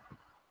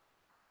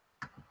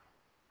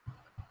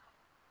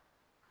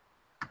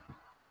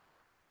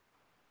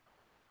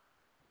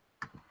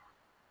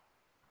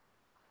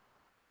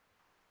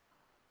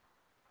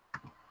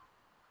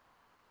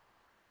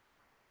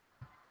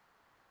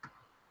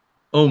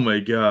 Oh my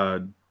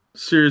God.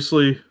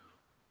 Seriously?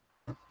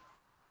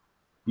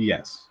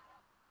 Yes.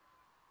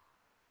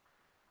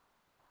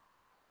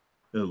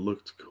 It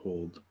looked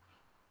cold.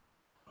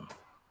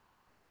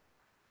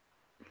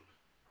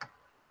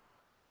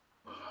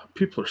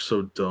 People are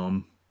so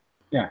dumb.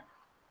 Yeah.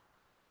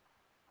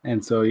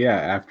 And so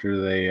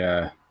after they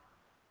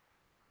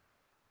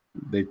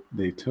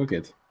took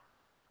it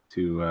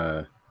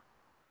to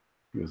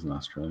he was an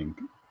Australian.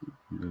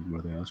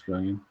 Were they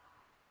Australian?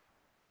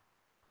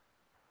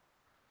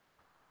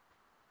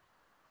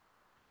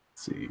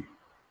 Let's see.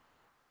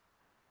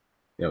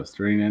 Yeah, it was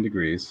 39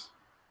 degrees.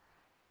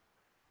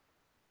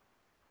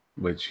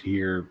 Which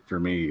here for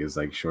me is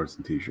like shorts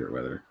and t-shirt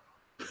weather.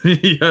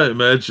 Yeah,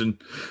 imagine.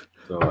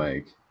 So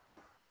like,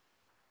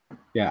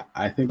 yeah,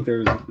 I think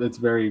it's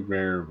very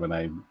rare when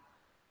I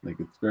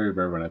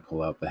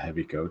pull out the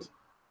heavy coat.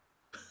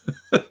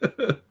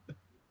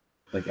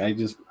 Like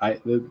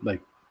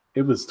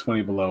it was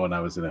 20 below when I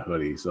was in a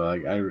hoodie, so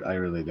like I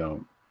really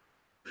don't.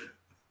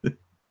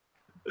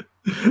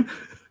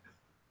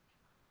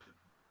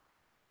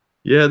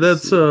 Yeah,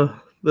 that's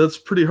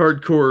pretty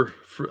hardcore.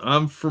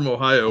 I'm from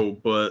Ohio,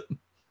 but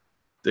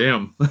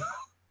damn,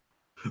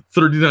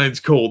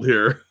 39's cold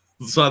here.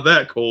 It's not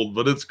that cold,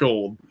 but it's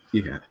cold.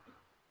 Yeah.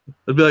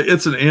 I'd be like,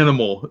 it's an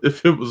animal.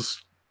 If it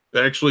was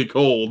actually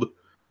cold,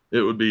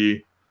 it would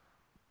be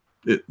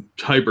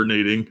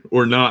hibernating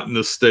or not in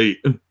this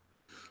state.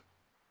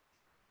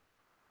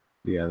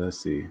 Yeah, let's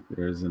see.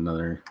 There's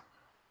another.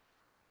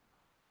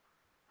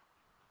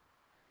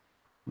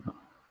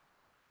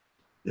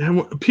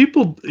 Yeah,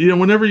 people,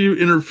 whenever you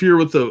interfere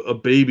with a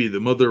baby, the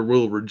mother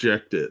will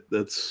reject it.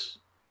 That's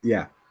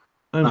yeah.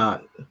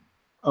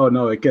 Oh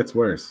no, it gets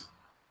worse.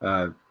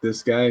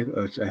 This guy,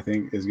 which I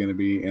think is going to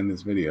be in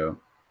this video,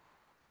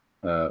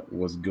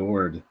 was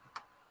gored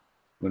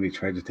when he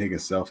tried to take a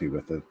selfie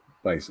with a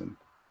bison.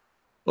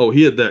 Oh,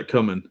 he had that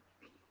coming.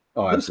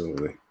 Oh, This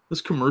absolutely.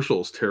 this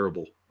commercial is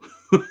terrible.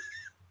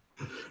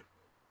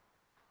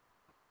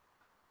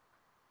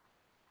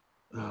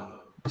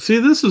 See,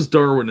 this is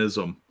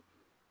Darwinism.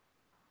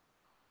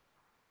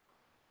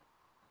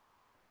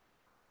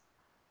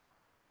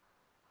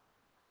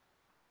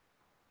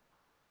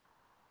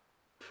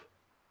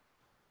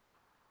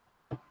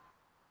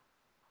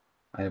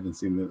 I haven't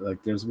seen it.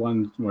 Like, there's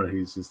one where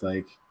he's just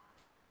like,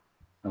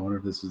 I wonder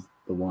if this is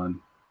the one.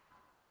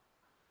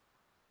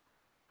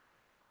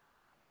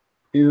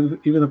 Even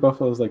the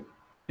buffalo's like,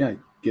 yeah,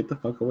 get the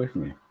fuck away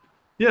from me.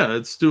 Yeah,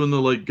 it's doing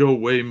the like go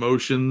away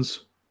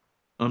motions.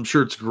 I'm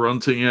sure it's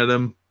grunting at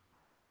him.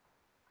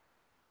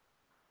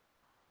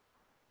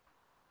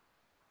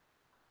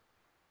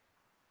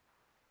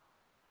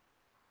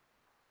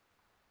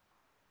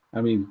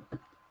 I mean,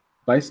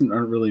 bison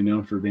aren't really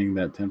known for being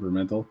that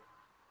temperamental.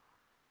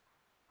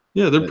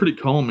 Yeah, they're But pretty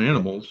calm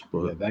animals, yeah,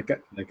 but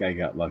that guy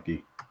got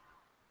lucky.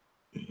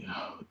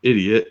 yeah,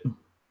 idiot.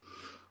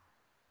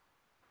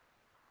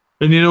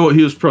 And you know what?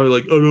 He was probably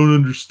like, I don't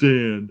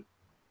understand.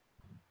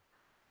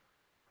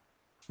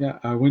 Yeah,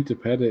 I went to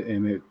pet it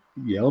and it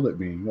yelled at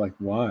me. Like,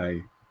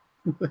 why?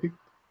 Like,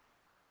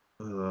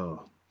 Uh,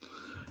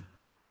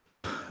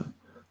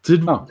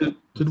 did, oh, did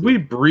let's we see.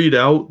 breed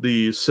out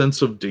the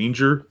sense of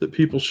danger that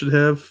people should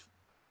have?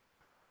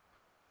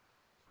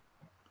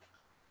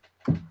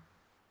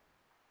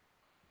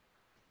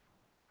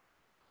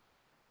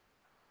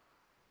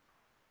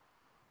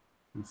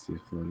 Let's see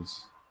if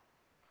there's.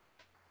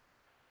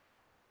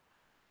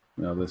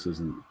 No, this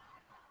isn't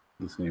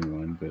the same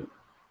one, but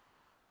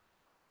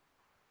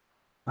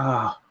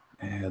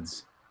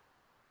ads.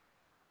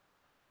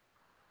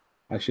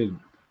 I should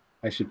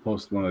I should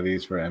post one of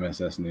these for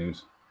MSS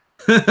News.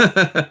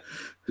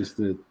 Just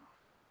the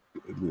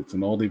it's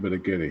an oldie but a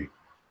goodie.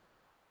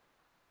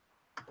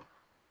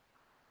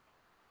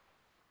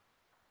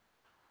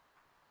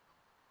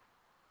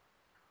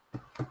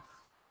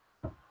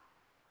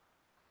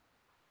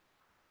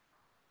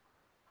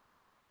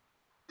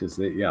 Because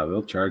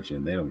they'll charge you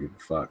and they don't give a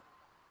fuck.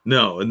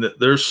 No, and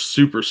they're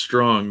super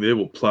strong. They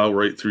will plow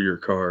right through your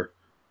car.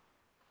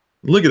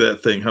 Look at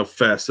that thing, how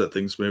fast that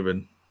thing's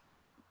moving.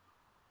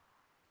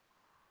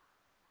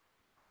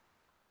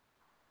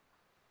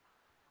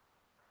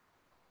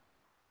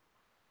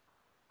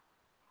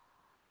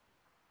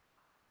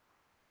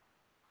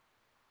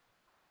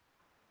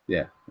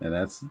 Yeah, and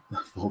that's a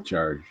full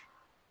charge.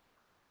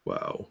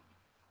 Wow.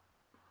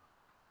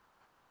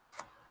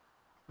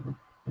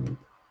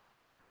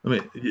 I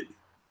mean,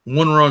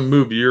 one wrong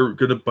move, you're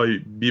going to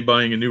be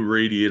buying a new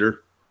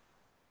radiator.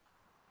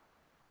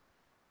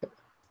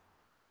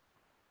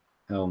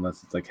 Hell,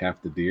 unless it's like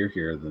half the deer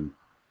here, then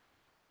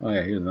oh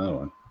yeah, here's another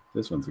one.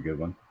 This one's a good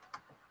one.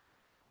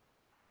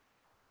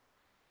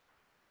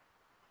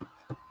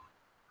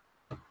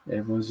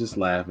 Everyone's just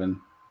laughing,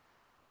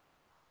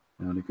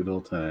 having a good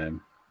old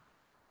time.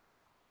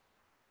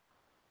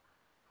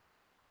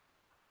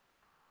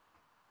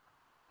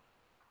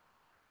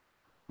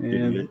 And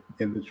Idiot.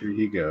 in the tree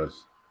he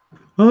goes.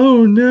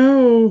 Oh,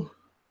 no.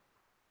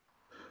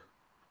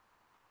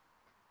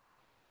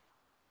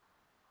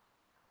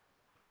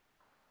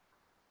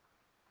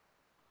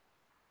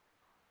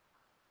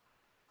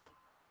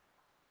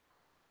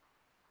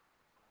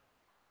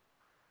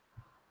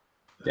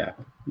 Yeah,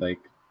 like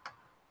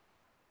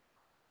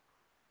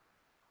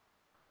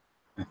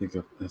I think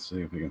let's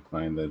see if we can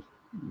find the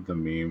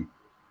meme.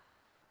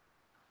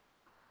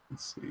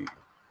 Let's see.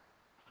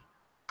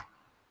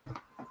 Let's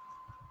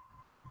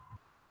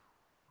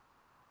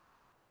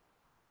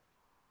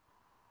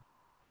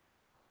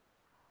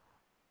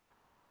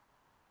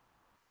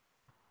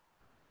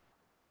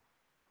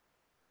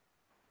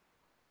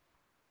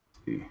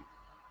see.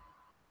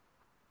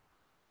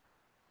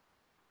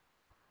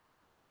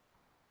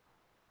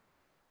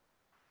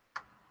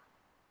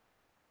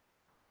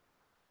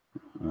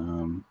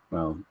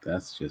 Well,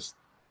 that's just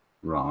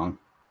wrong.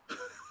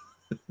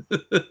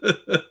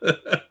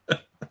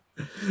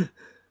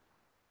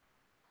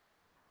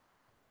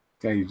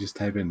 Guy, you just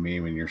type in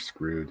meme and you're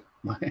screwed.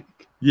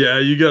 Like, Yeah,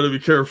 you got to be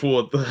careful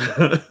with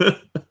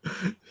that.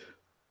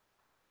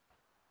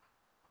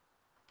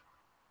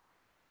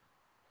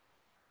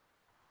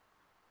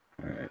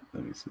 all right,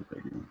 let me see if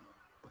I can.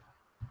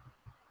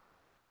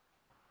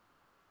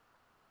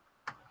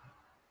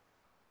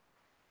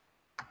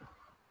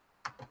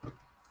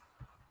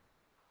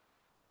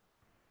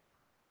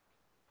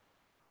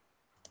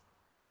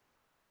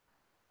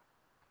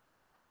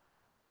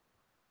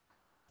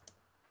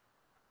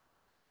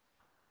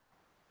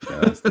 Yeah,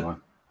 that's the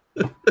one.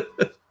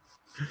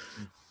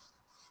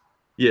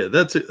 Yeah,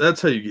 that's it.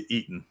 That's how you get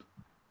eaten.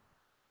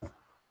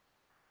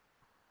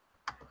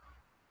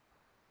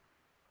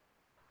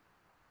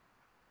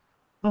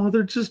 Oh,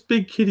 they're just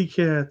big kitty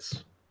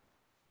cats.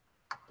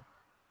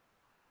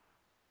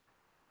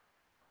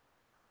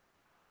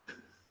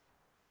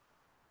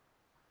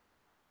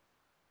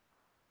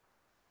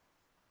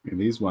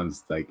 these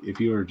ones, like if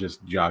you were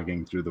just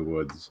jogging through the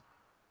woods,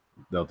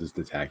 they'll just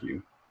attack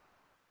you.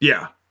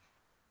 Yeah.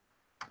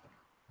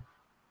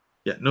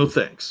 Yeah, no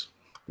thanks.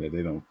 They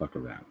don't fuck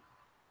around.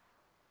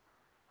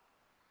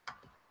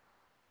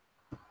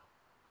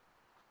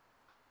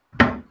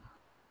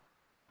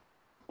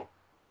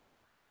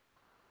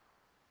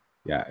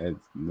 Yeah,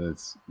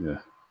 it's yeah.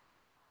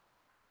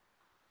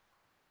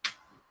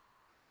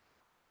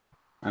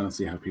 I don't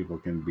see how people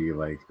can be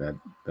like that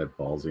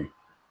ballsy.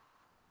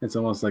 It's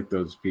almost like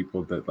those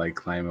people that like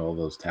climb all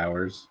those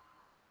towers.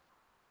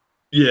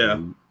 Yeah.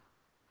 And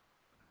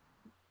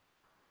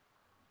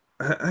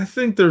I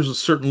think there's a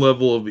certain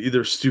level of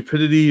either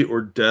stupidity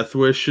or death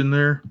wish in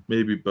there,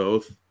 maybe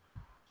both.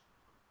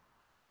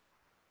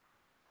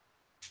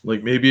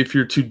 Like maybe if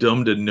you're too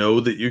dumb to know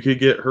that you could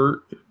get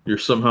hurt, you're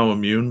somehow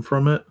immune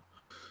from it.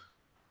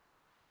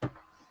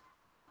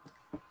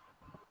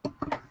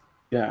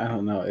 yeah, I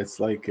don't know. It's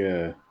like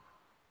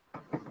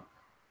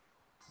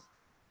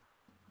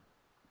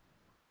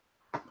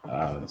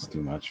that's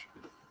too much.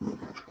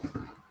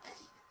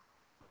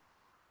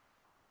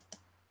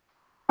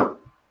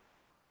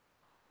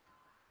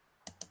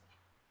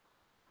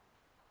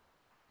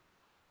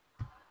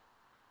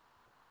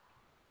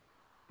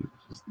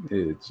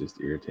 It's just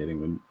irritating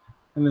when,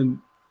 and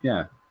then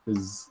yeah,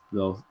 because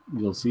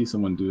you'll see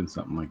someone doing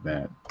something like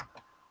that,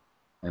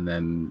 and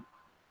then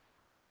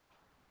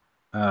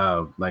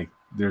like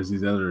there's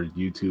these other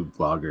YouTube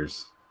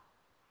vloggers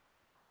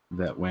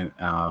that went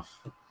off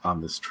on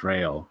this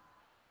trail,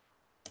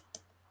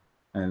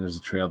 and there's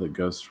a trail that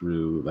goes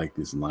through like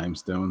this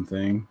limestone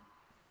thing,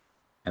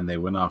 and they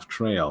went off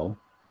trail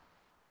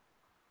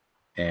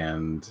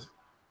and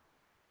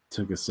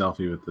took a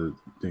selfie with a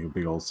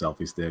big old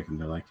selfie stick, and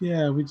they're like,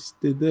 yeah, we just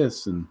did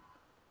this and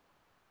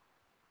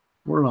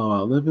we're all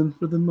out living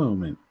for the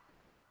moment.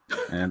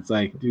 And it's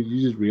like, dude,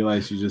 you just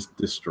realized you just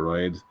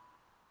destroyed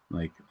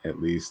like at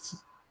least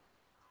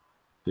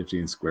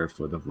 15 square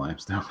foot of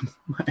limestone.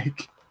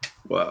 Like,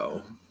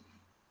 Wow.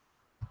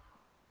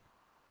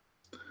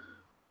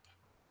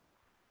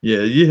 Yeah,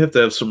 you have to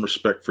have some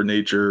respect for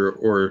nature,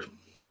 or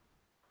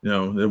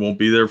it won't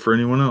be there for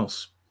anyone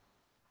else.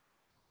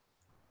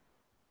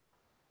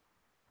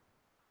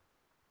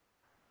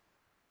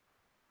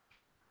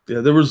 Yeah,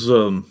 there was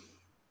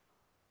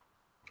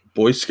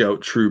Boy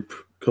Scout troop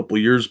a couple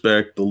years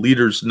back. The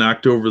leaders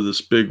knocked over this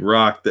big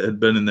rock that had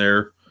been in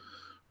there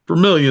for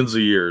millions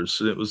of years,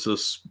 and it was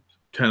this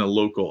kind of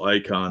local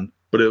icon,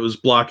 but it was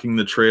blocking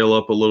the trail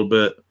up a little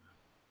bit,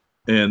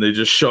 and they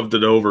just shoved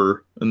it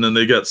over, and then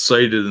they got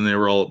cited, and they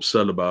were all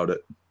upset about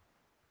it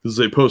because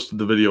they posted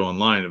the video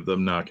online of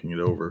them knocking it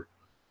over.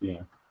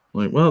 yeah.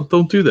 Like, well,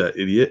 don't do that,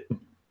 idiot.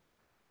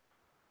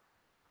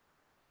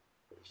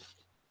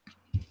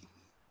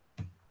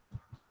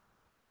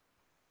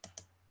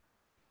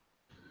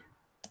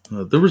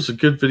 There was a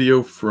good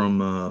video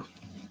from, I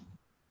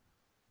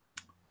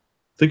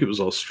think it was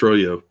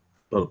Australia,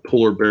 about a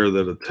polar bear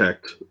that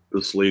attacked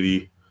this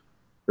lady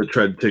that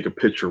tried to take a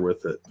picture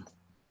with it.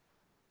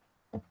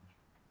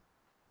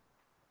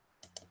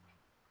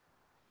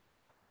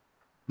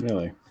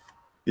 Really?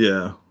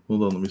 Yeah.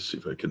 Hold on, let me see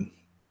if I can.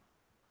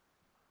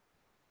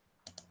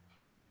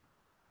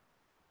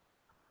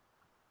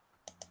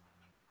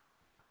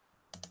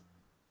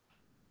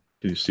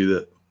 Can you see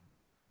that?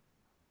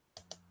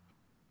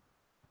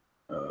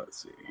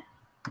 Let's see.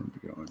 Where are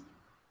we going?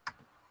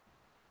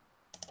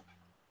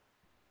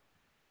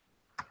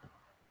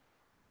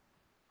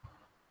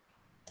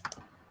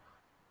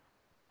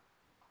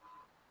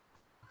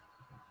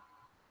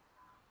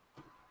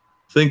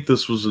 I think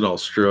this was in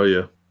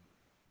Australia.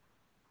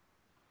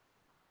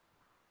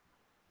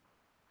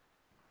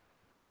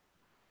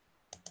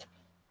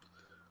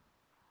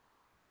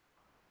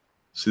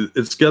 See,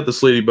 it's got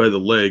this lady by the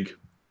leg.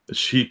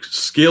 She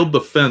scaled the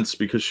fence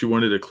because she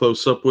wanted a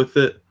close up with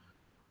it,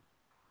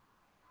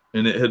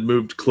 and it had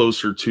moved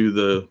closer to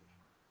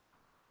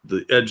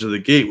the edge of the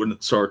gate when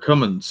it saw her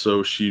coming.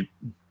 So she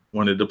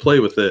wanted to play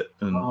with it,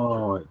 and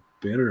Oh, it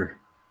bit her.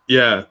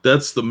 yeah,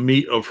 that's the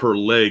meat of her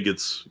leg.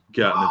 It's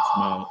got in its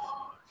mouth.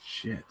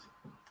 Shit.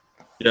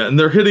 Yeah, and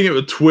they're hitting it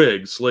with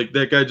twigs. Like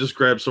that guy just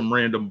grabbed some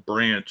random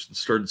branch and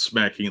started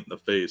smacking it in the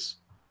face.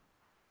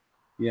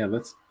 Yeah,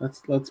 let's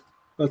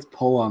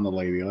pull on the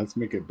lady. Let's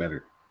make it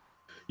better.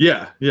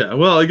 Yeah.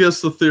 Well, I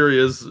guess the theory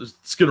is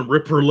it's going to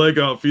rip her leg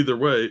off either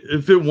way.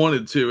 If it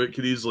wanted to, it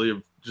could easily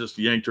have just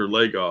yanked her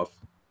leg off.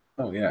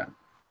 Oh yeah.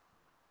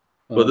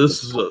 But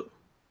this is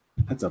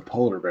that's a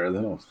polar bear.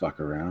 They don't fuck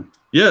around.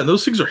 Yeah,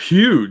 those things are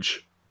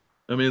huge.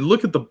 I mean,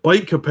 look at the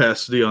bite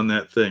capacity on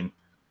that thing.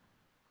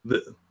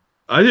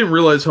 I didn't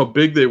realize how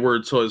big they were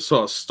until I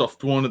saw a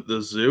stuffed one at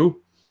the zoo.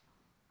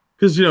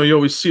 Because, you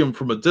always see them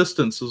from a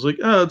distance. It's like,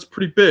 it's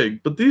pretty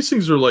big. But these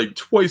things are like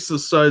twice the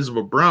size of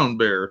a brown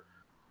bear.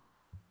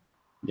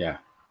 Yeah.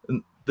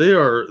 And they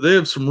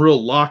have some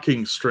real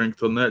locking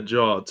strength on that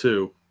jaw,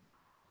 too.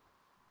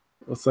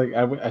 It's like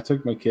I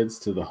took my kids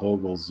to the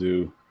Hogle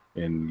Zoo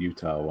in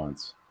Utah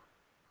once.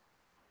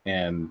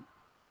 And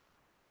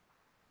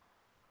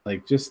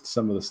like just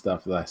some of the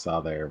stuff that I saw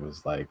there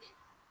was like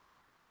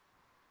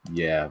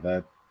Yeah,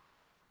 that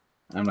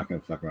I'm not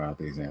gonna fuck around with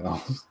these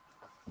animals.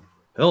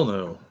 Hell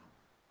no.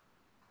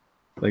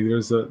 Like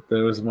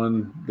there was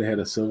one, they had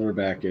a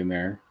silverback in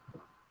there.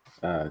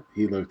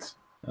 He looked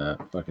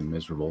fucking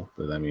miserable,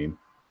 but I mean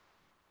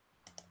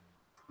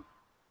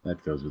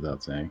that goes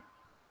without saying.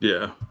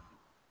 Yeah.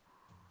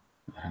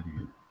 How do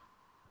you,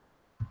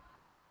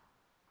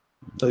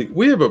 Like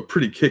we have a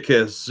pretty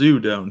kick-ass zoo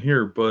down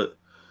here, but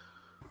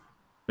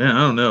man,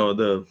 I don't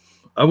know.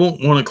 I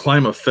won't want to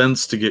climb a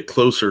fence to get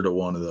closer to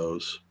one of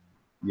those.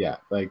 yeah,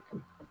 like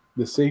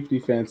the safety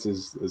fence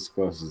is as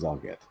close as I'll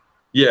get.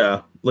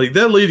 Yeah, like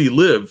that lady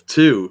lived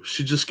too.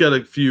 She just got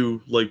a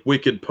few like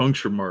wicked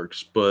puncture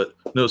marks, but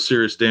no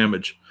serious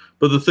damage.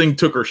 But the thing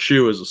took her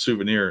shoe as a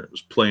souvenir. It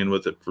was playing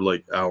with it for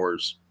like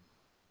hours.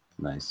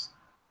 Nice.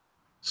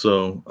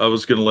 So I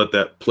was gonna let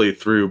that play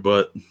through,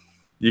 but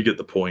you get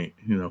the point,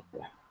 you know.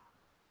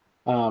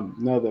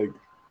 No, the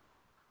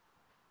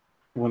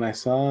when I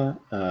saw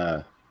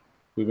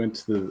we went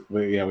to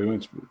we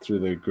went through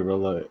the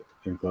gorilla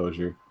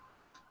enclosure,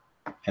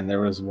 and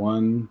there was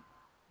one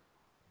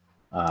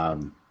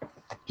um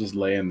just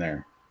laying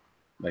there,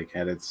 like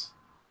had its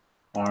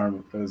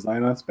arm, it was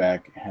lying on its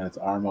back, had its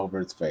arm over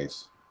its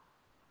face,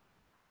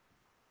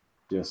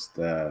 just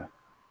like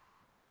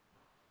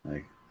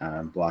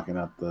I'm blocking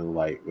up the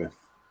light with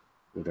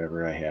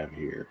whatever I have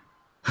here,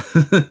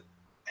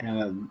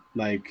 and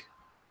like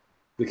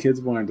the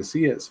kids wanted to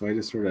see it, so I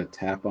just sort of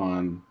tap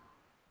on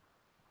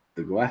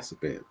the glass a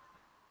bit,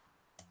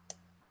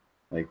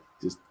 like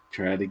just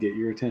try to get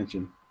your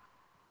attention,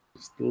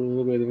 just a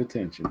little bit of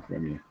attention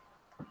from you.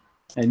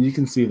 And you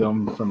can see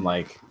them from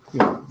like, you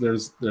know,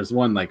 there's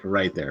one like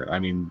right there. I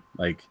mean,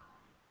 like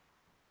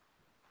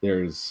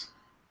there's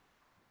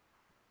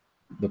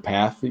the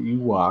path that you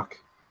walk,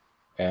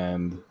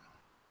 and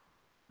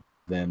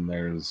then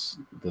there's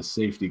the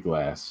safety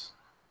glass,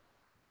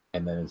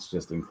 and then it's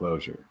just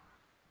enclosure.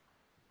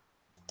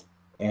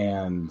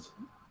 And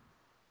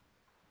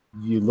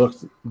you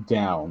looked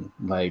down,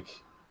 like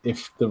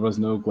if there was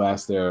no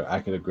glass there,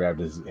 I could have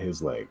grabbed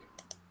his leg.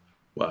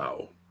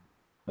 Wow.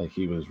 Like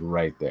he was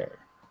right there.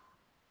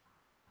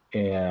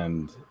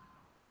 And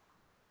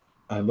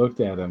I looked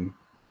at him,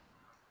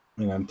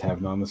 and I'm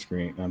tapping on the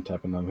screen, I'm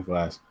tapping on the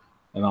glass,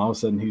 and all of a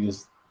sudden he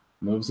just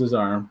moves his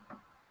arm,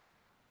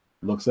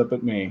 looks up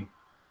at me,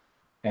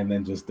 and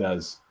then just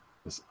does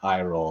this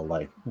eye roll,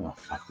 like, oh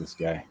fuck this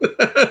guy.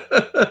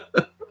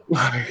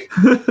 Like,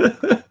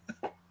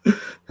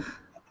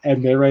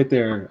 and they're right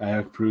there. I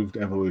have proved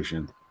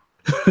evolution.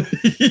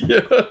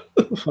 Yeah.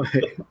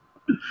 Like,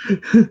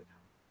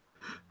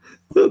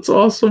 That's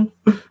awesome.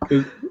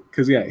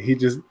 because yeah, he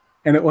just,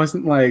 and it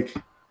wasn't like,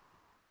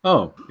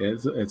 oh,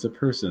 it's a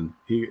person.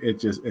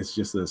 It's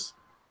just this,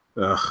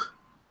 ugh,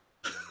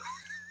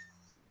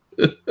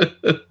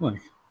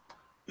 like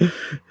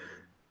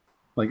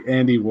like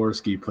Andy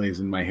Worski plays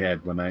in my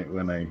head when I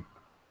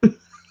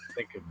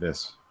think of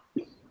this.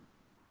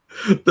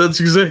 That's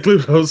exactly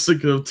what I was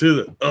thinking of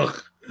too.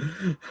 Ugh.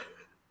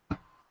 But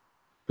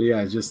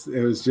yeah,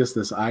 it was just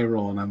this eye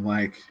roll, and I'm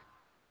like,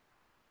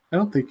 I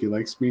don't think he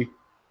likes me.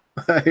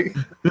 Like,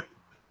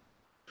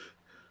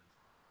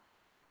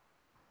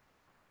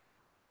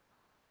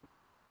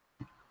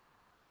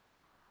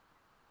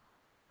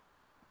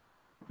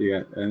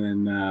 yeah,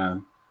 and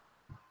then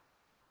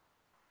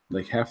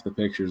like half the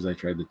pictures I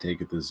tried to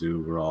take at the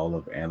zoo were all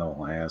of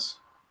animal ass.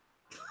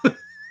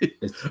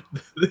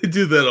 They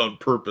do that on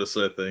purpose,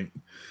 I think.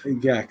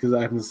 Yeah, because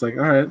I'm just like,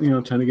 all right, you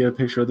know, trying to get a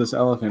picture of this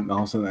elephant, and all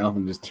of a sudden the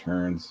elephant just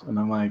turns, and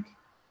I'm like,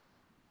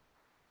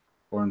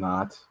 or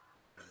not.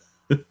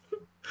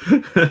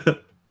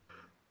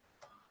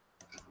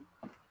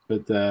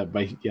 But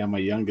my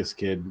youngest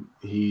kid,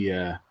 he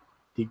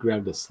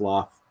grabbed a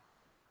sloth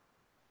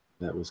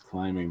that was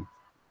climbing,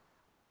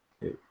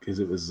 because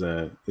it was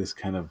this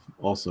kind of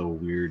also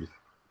weird,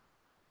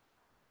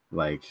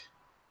 like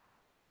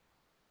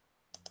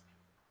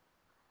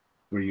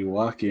where you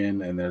walk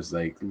in and there's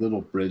like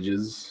little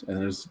bridges, and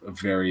there's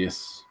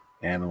various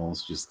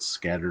animals just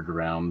scattered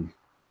around,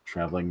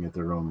 traveling at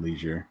their own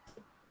leisure,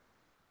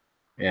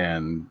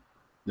 and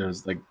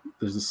there's like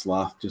there's a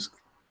sloth just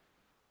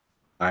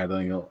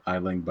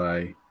idling by,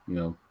 you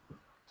know,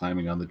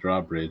 climbing on the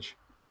drawbridge.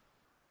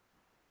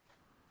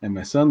 And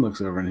my son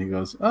looks over and he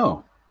goes,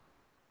 "Oh,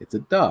 it's a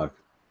dog.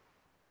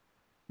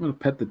 I'm gonna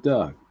pet the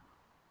dog."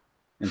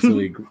 And so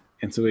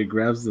he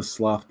grabs the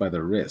sloth by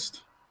the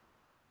wrist,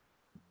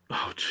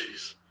 Oh,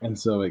 jeez. and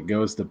so it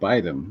goes to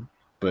bite him,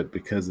 but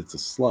because it's a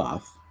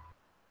sloth,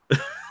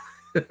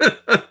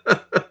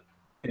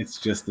 it's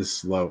just this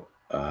slow.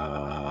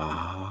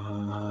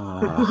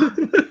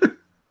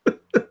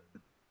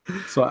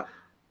 So,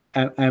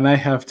 and I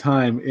have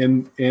time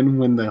in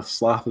when the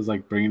sloth is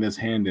like bringing his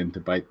hand in to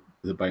bite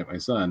my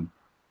son.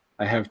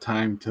 I have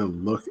time to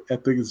look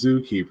at the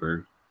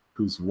zookeeper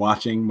who's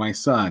watching my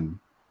son,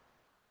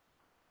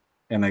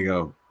 and I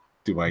go,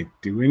 "Do I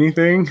do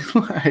anything?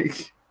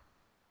 Like,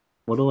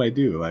 what do I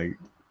do?" Like,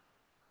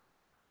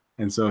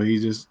 and so he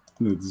just,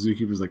 the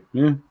zookeeper's like,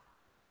 "Yeah."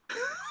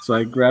 So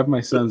I grab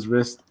my son's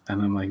wrist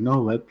and I'm like, no,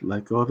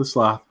 let go of the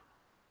sloth.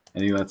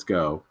 And he lets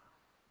go.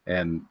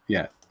 And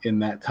yeah, in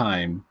that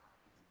time,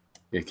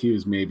 like, he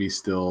was maybe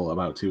still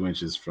about 2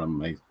 inches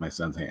from my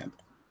son's hand.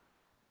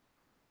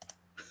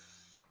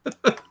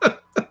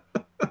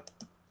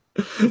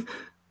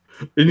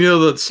 And you know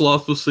that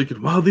sloth was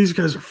thinking, wow, these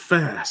guys are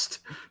fast.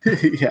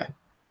 Yeah.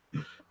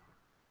 It's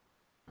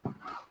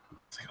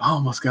like, I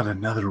almost got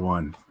another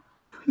one.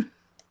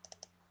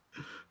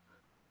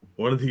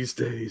 One of these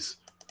days.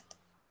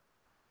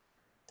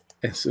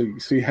 And so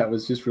yeah, it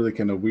was just really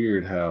kind of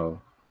weird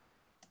how,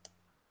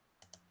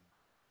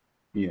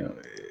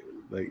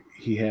 like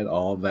he had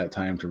all of that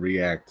time to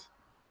react,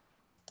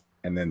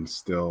 and then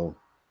still,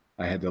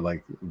 I had to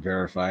like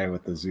verify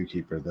with the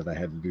zookeeper that I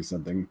had to do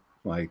something.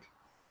 Like,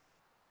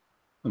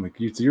 I'm like,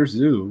 it's your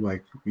zoo.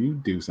 Like, you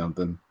do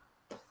something.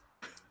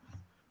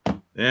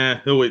 Yeah,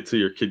 he'll wait till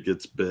your kid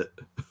gets bit.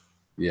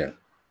 Yeah.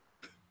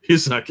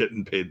 He's not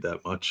getting paid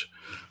that much.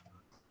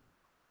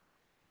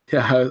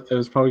 Yeah, it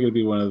was probably gonna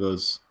be one of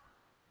those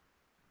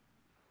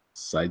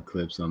side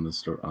clips on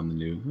the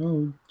news.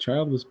 Oh,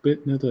 child was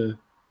bitten at the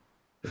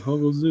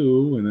Hogle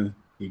Zoo and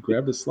he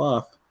grabbed a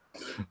sloth.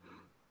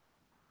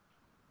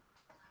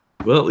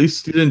 Well, at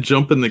least he didn't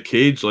jump in the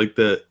cage like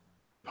that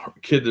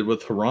kid did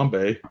with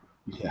Harambe.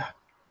 Yeah.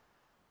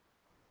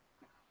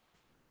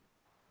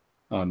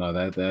 Oh no,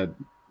 that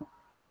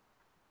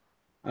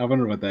I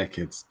wonder what that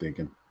kid's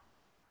thinking.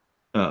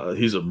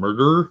 He's a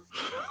murderer.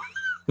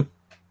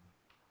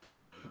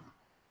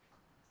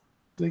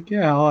 Like,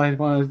 yeah, all I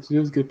wanted to do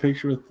was get a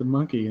picture with the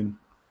monkey, and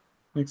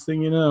next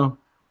thing you know,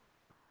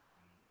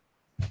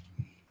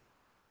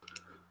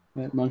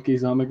 that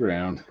monkey's on the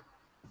ground.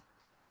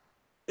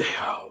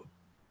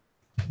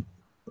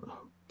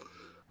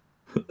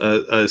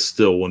 I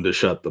still wouldn't have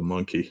shot the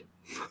monkey.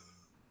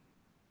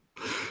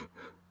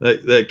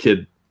 That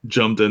kid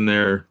jumped in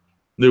there,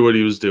 knew what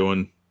he was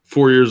doing.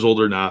 4 years old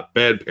or not,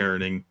 bad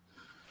parenting.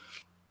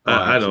 Oh,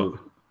 I don't.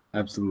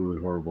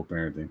 absolutely horrible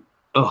parenting.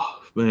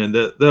 Oh man,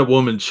 that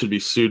woman should be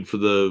sued for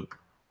the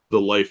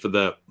life of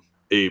that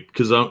ape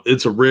because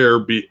it's a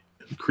rare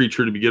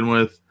creature to begin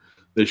with.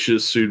 They should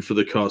have sued for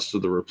the cost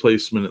of the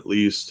replacement at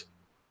least.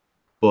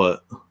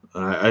 But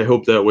I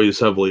hope that weighs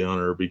heavily on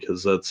her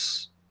because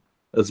that's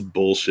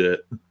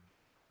bullshit.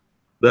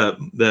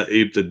 That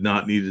ape did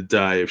not need to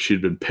die if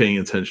she'd been paying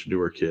attention to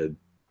her kid.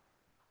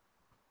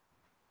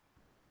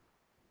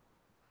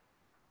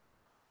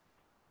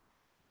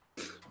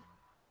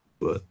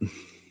 But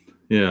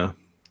yeah,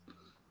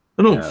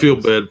 I don't Yeah, feel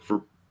bad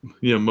for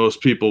most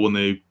people when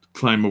they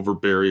climb over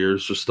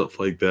barriers or stuff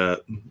like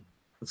that.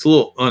 It's a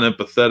little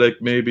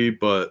unempathetic maybe,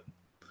 but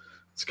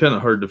it's kind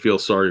of hard to feel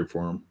sorry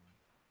for them.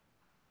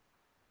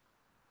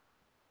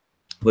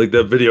 Like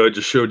that video I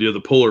just showed you, the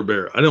polar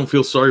bear. I don't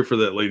feel sorry for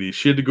that lady.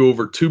 She had to go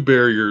over 2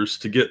 barriers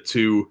to get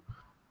to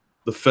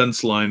the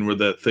fence line where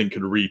that thing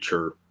could reach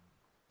her.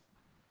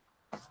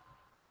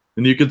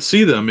 And you could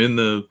see them in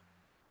the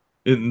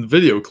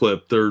video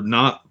clip. They're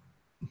not,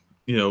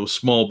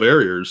 small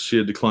barriers. She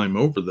had to climb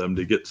over them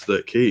to get to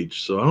that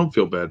cage. So I don't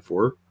feel bad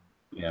for her.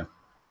 yeah.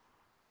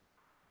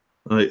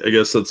 I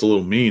guess that's a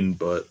little mean,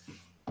 but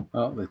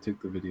Oh, they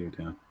took the video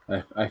down.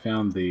 I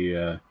found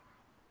the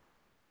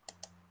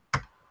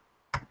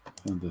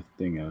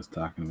thing I was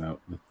talking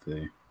about with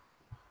the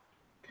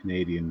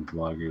Canadian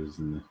vloggers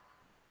and the.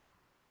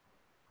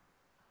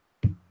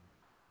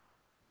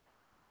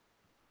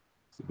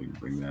 See if we can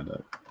bring that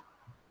up.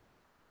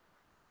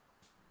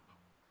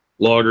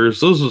 loggers,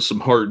 those are some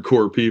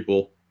hardcore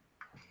people.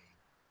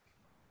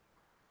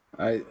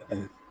 I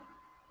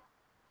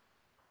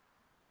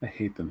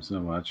hate them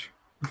so much.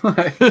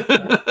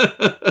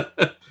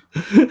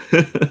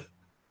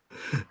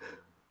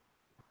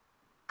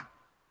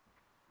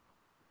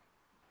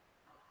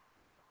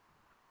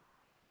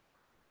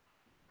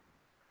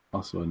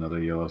 Also, another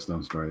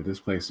Yellowstone story. This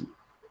place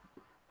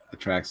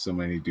attracts so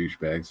many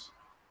douchebags.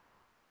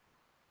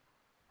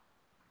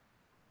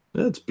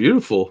 That's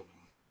beautiful.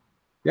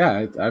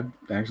 Yeah, I've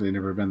actually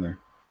never been there.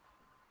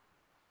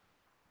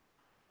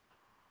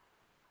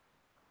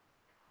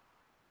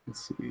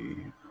 Let's see.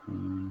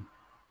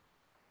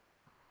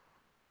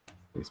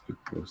 Facebook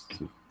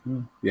posts.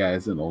 Yeah,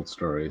 it's an old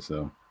story,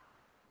 so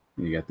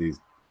you got these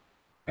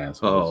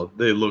assholes. Oh,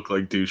 they look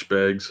like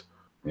douchebags.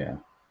 Yeah.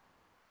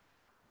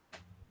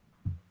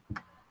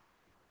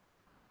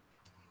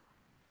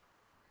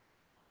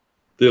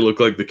 They look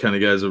like the kind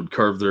of guys that would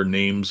carve their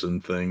names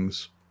and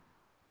things.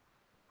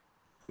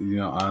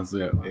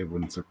 Honestly, it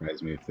wouldn't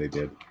surprise me if they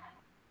did.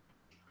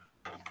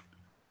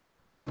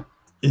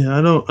 Yeah,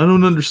 I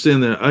don't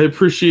understand that. I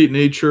appreciate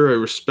nature. I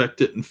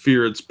respect it and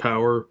fear its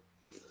power.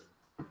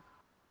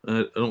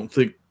 I don't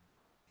think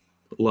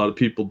a lot of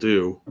people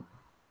do.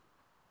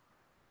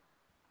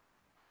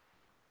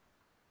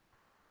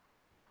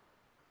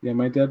 Yeah,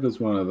 my dad was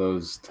one of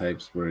those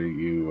types where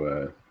he's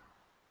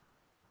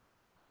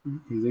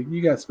like,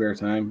 you got spare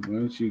time. Why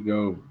don't you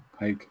go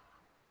hike?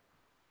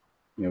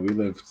 We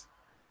lived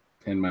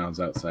 10 miles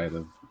outside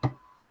of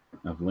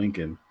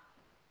Lincoln.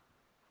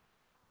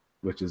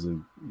 which is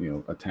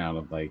a town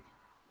of like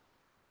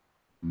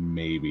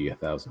maybe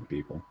 1,000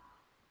 people.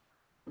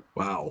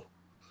 Wow.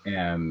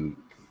 And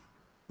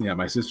yeah,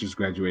 my sister's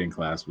graduating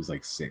class was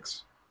like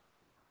 6.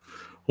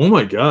 Oh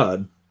my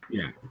God.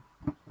 Yeah.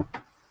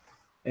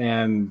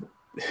 And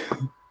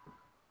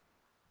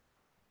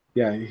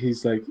yeah,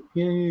 he's like,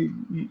 yeah,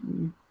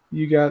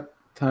 you got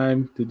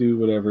time to do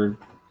whatever,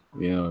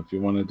 if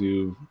you want to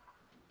do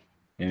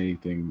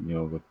anything,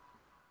 with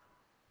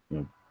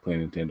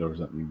playing Nintendo or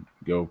something,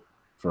 go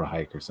for a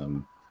hike or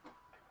something.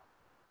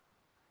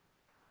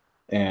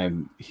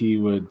 And he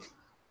would,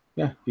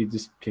 yeah, he'd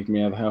just kick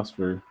me out of the house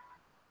for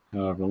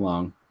however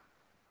long,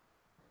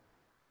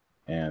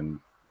 and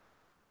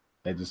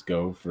I just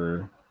go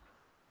for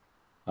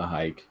a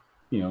hike,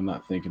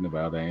 not thinking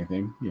about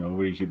anything,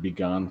 where you could be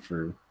gone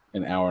for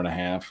an hour and a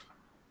half.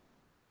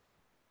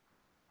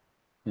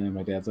 And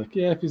my dad's like,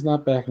 yeah, if he's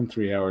not back in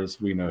 3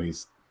 hours, we know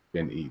he's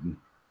been eaten.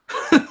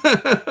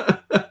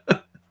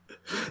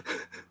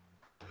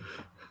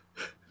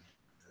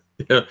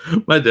 Yeah,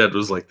 my dad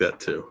was like that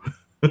too.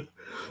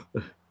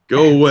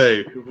 Go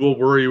away. We'll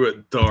worry you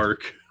at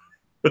dark.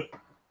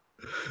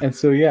 And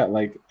so yeah,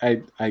 like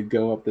I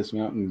go up this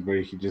mountain where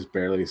you could just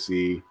barely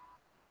see,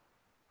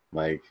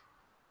 like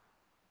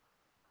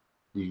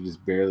you can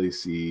just barely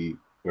see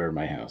where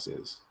my house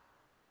is.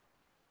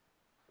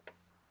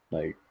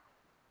 Like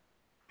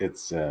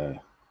it's oh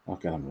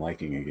god, I'm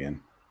liking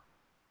again.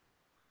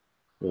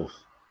 Ugh.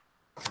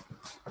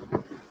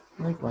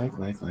 Like.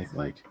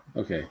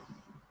 Okay,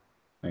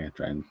 I gotta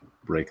try and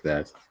break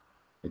that.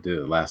 I did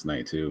it last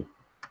night too.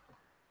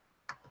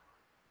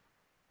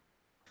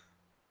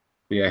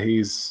 But yeah, he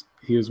was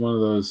one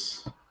of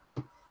those,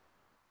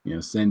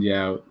 send you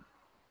out.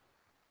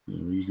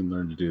 You can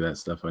learn to do that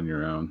stuff on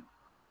your own.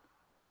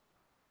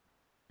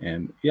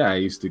 And yeah, I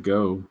used to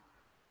go,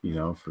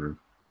 for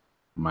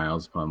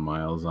miles upon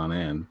miles on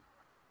end.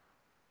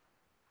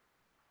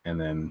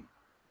 And then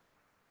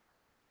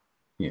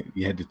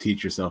you had to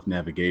teach yourself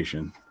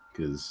navigation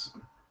because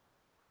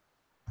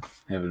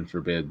heaven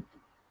forbid,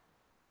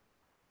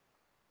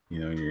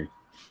 you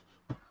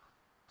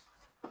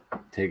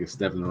take a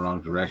step in the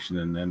wrong direction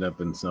and end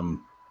up in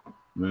some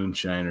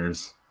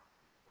moonshiner's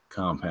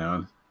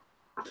compound.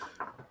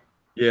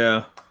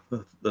 Yeah,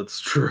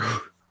 that's true.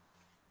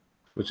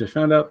 Which I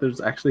found out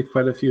there's actually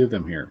quite a few of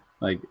them here.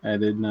 Like, I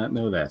did not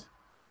know that.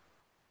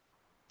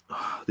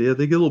 Yeah,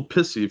 they get a little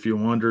pissy if you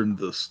wander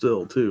into the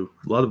still too.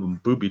 A lot of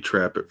them booby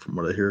trap it, from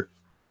what I hear.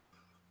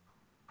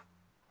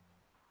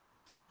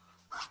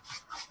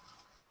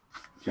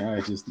 Yeah,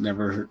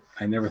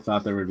 I never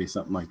thought there would be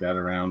something like that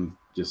around,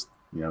 just,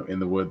 in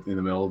the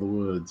middle of the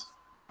woods.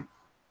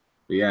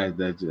 But yeah,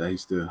 I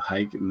used to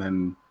hike, and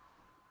then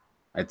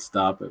I'd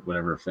stop at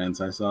whatever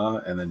fence I saw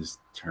and then just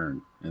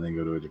turn and then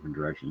go to a different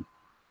direction.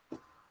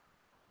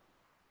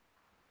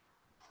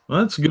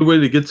 Well, that's a good way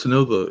to get to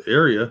know the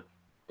area.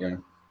 Yeah.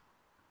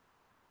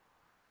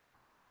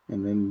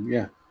 And then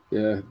yeah,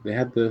 they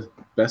had the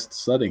best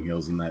sledding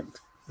hills in that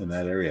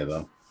area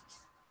though.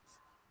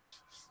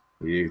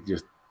 You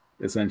just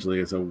essentially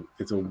it's a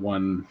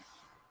one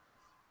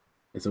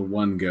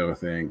go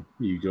thing.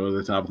 You go to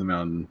the top of the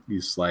mountain,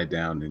 you slide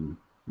down, and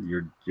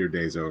your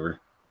day's over.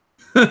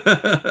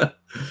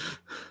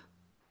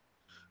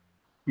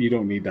 You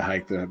don't need to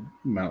hike the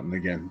mountain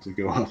again to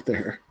go up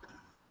there.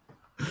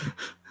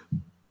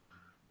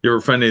 You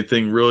ever find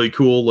anything really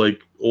cool,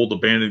 like old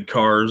abandoned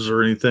cars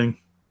or anything?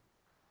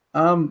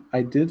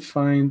 I did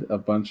find a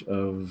bunch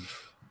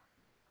of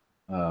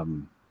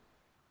um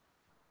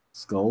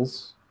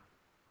skulls.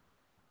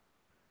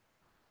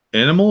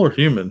 Animal or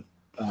human?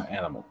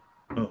 Animal.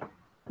 Oh,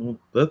 well,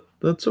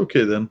 that's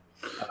okay then.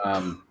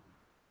 Um,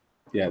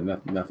 yeah,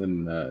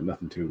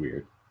 nothing too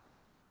weird.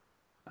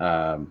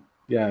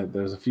 Yeah,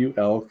 there's a few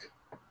elk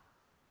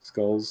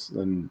skulls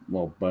and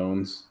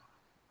bones.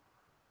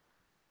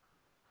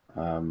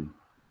 Um,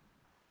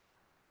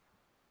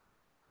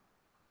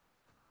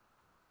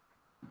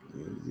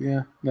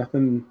 yeah,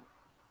 nothing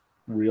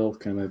real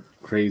kind of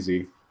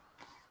crazy.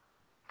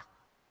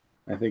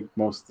 I think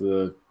most of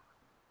the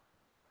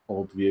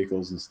old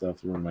vehicles and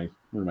stuff were my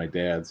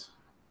dad's,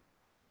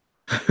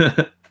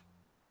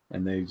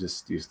 and they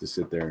just used to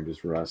sit there and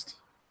just rust.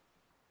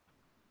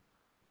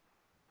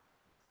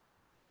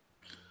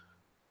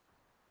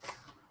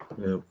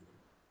 Yeah.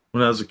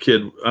 When I was a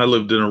kid, I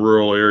lived in a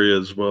rural area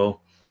as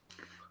well,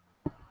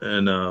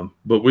 and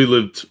but we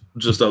lived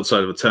just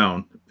outside of a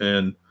town,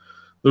 and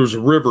there was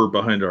a river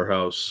behind our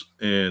house,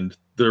 and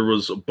there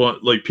was a bunch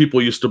like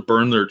people used to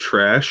burn their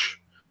trash,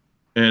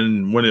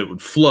 and when it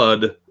would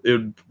flood, it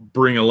would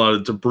bring a lot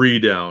of debris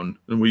down,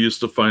 and we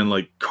used to find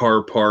like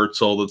car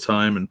parts all the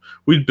time, and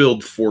we'd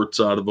build forts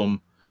out of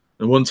them.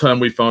 And one time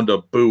we found a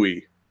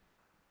buoy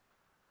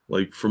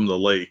like from the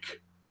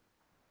lake,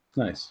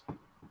 Nice.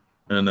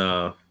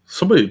 and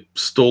somebody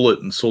stole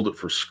it and sold it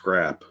for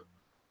scrap.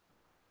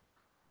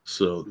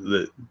 So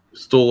they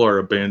stole our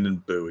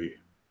abandoned buoy.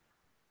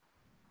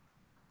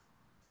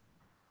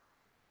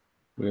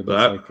 Weird.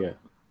 But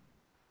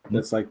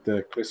That's like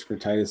the Christopher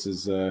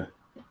Titus's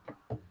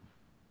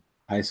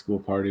high school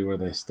party where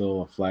they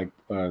stole a flag.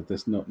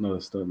 This no,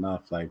 it's still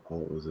not a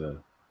flagpole. It was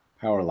a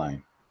power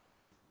line.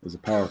 It was a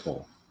power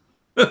pole,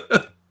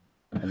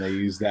 and they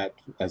used that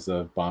as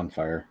a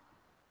bonfire.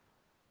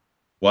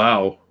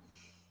 Wow.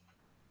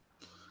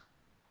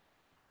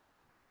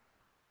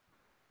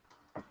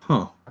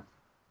 Huh.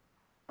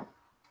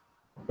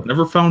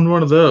 Never found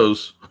one of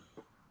those.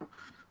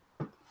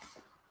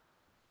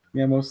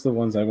 Yeah, most of the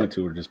ones I went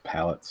to were just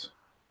pallets.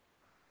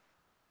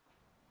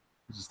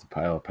 Just a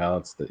pile of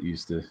pallets that they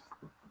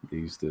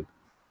used to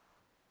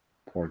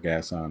pour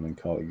gas on and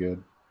call it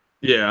good.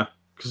 Yeah,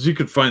 because you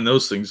could find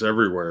those things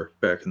everywhere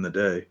back in the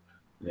day.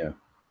 Yeah.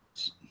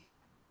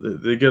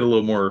 They get a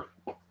little more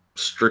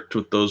strict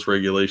with those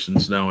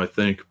regulations now, I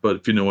think. But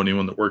if you know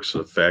anyone that works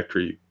at a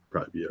factory, you'd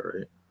probably be all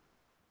right.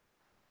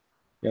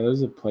 Yeah,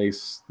 there's a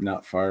place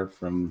not far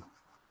from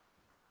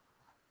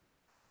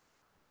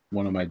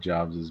one of my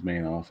jobs'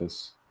 main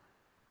office.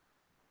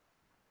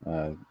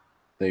 Uh,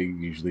 they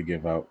usually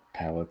give out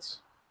pallets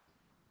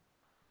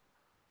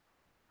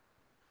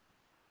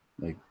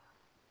like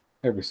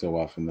every so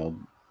often they'll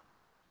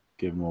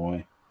give them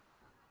away.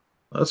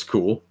 That's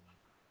cool.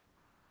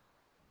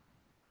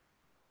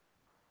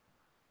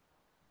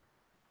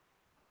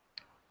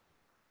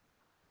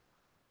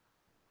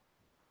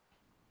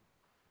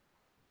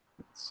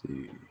 Let's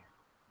see.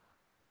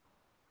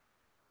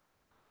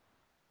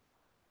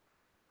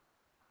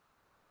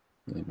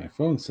 My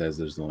phone says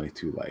there's only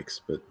 2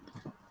 likes, but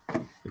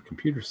the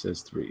computer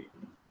says 3.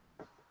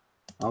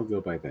 I'll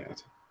go by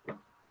that.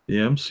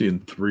 Yeah, I'm seeing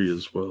 3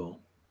 as well.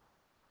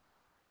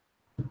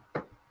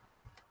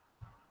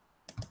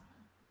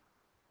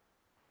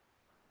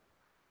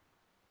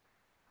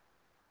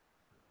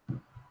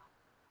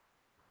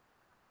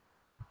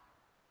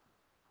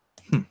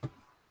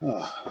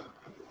 Oh.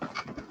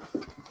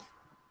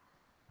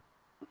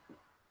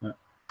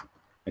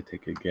 I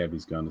take it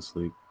Gabby's gone to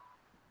sleep.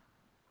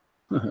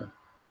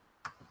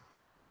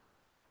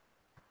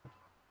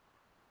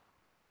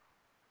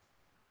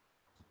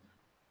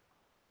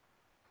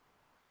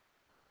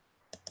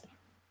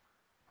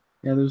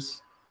 Yeah,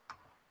 this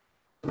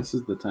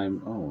is the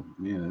time. Oh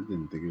man, I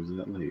didn't think it was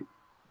that late.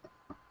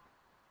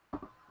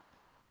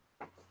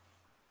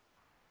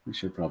 We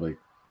should probably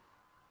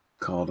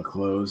call to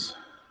close.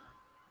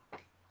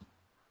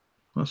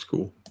 That's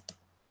cool.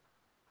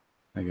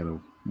 I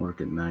gotta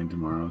work at 9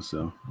 tomorrow,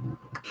 so.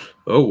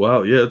 Oh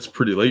wow, yeah, it's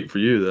pretty late for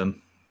you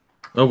then.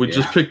 Oh, we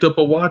just Yeah. picked up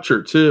a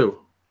watcher too.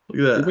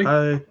 Look at Did that. we?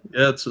 Hi.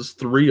 Yeah, it says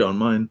 3 on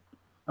mine.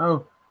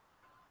 Oh,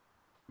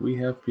 we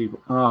have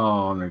people.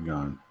 Oh, they're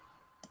gone.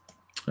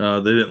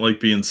 They didn't like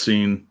being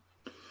seen.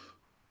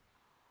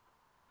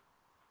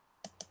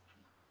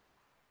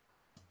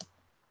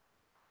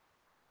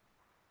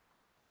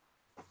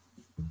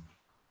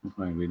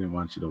 Fine, we didn't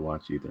want you to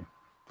watch either.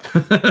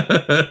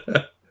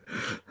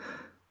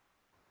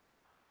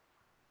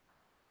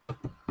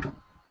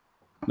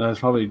 No,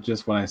 it's probably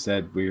just when I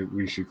said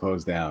we should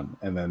close down,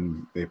 and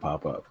then they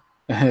pop up.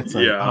 It's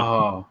like, Yeah.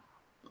 oh,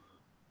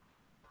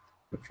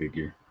 the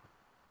figure.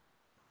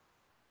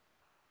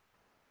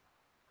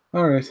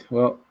 All right,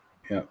 well,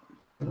 yeah,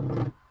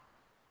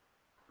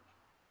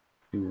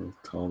 we will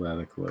call that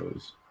a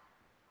close.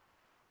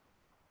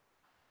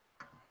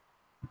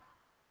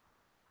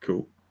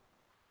 Cool.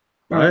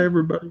 All Bye, right.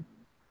 everybody.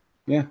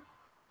 Yeah.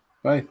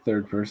 Bye,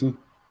 third person.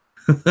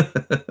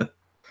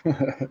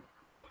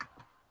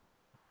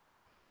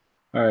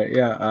 All right.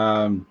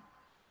 Yeah.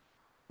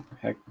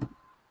 Heck,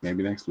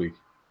 maybe next week.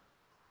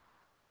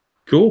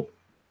 Cool.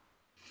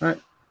 All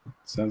right.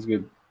 Sounds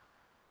good.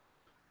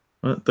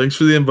 Thanks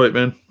for the invite,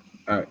 man.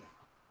 All right.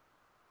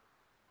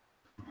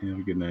 Have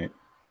a good night.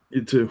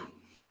 You too.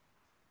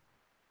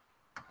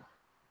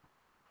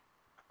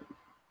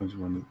 Which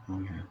one? Oh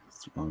yeah,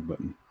 it's the wrong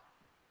button.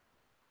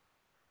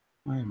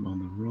 I am on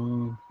the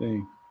wrong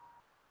thing.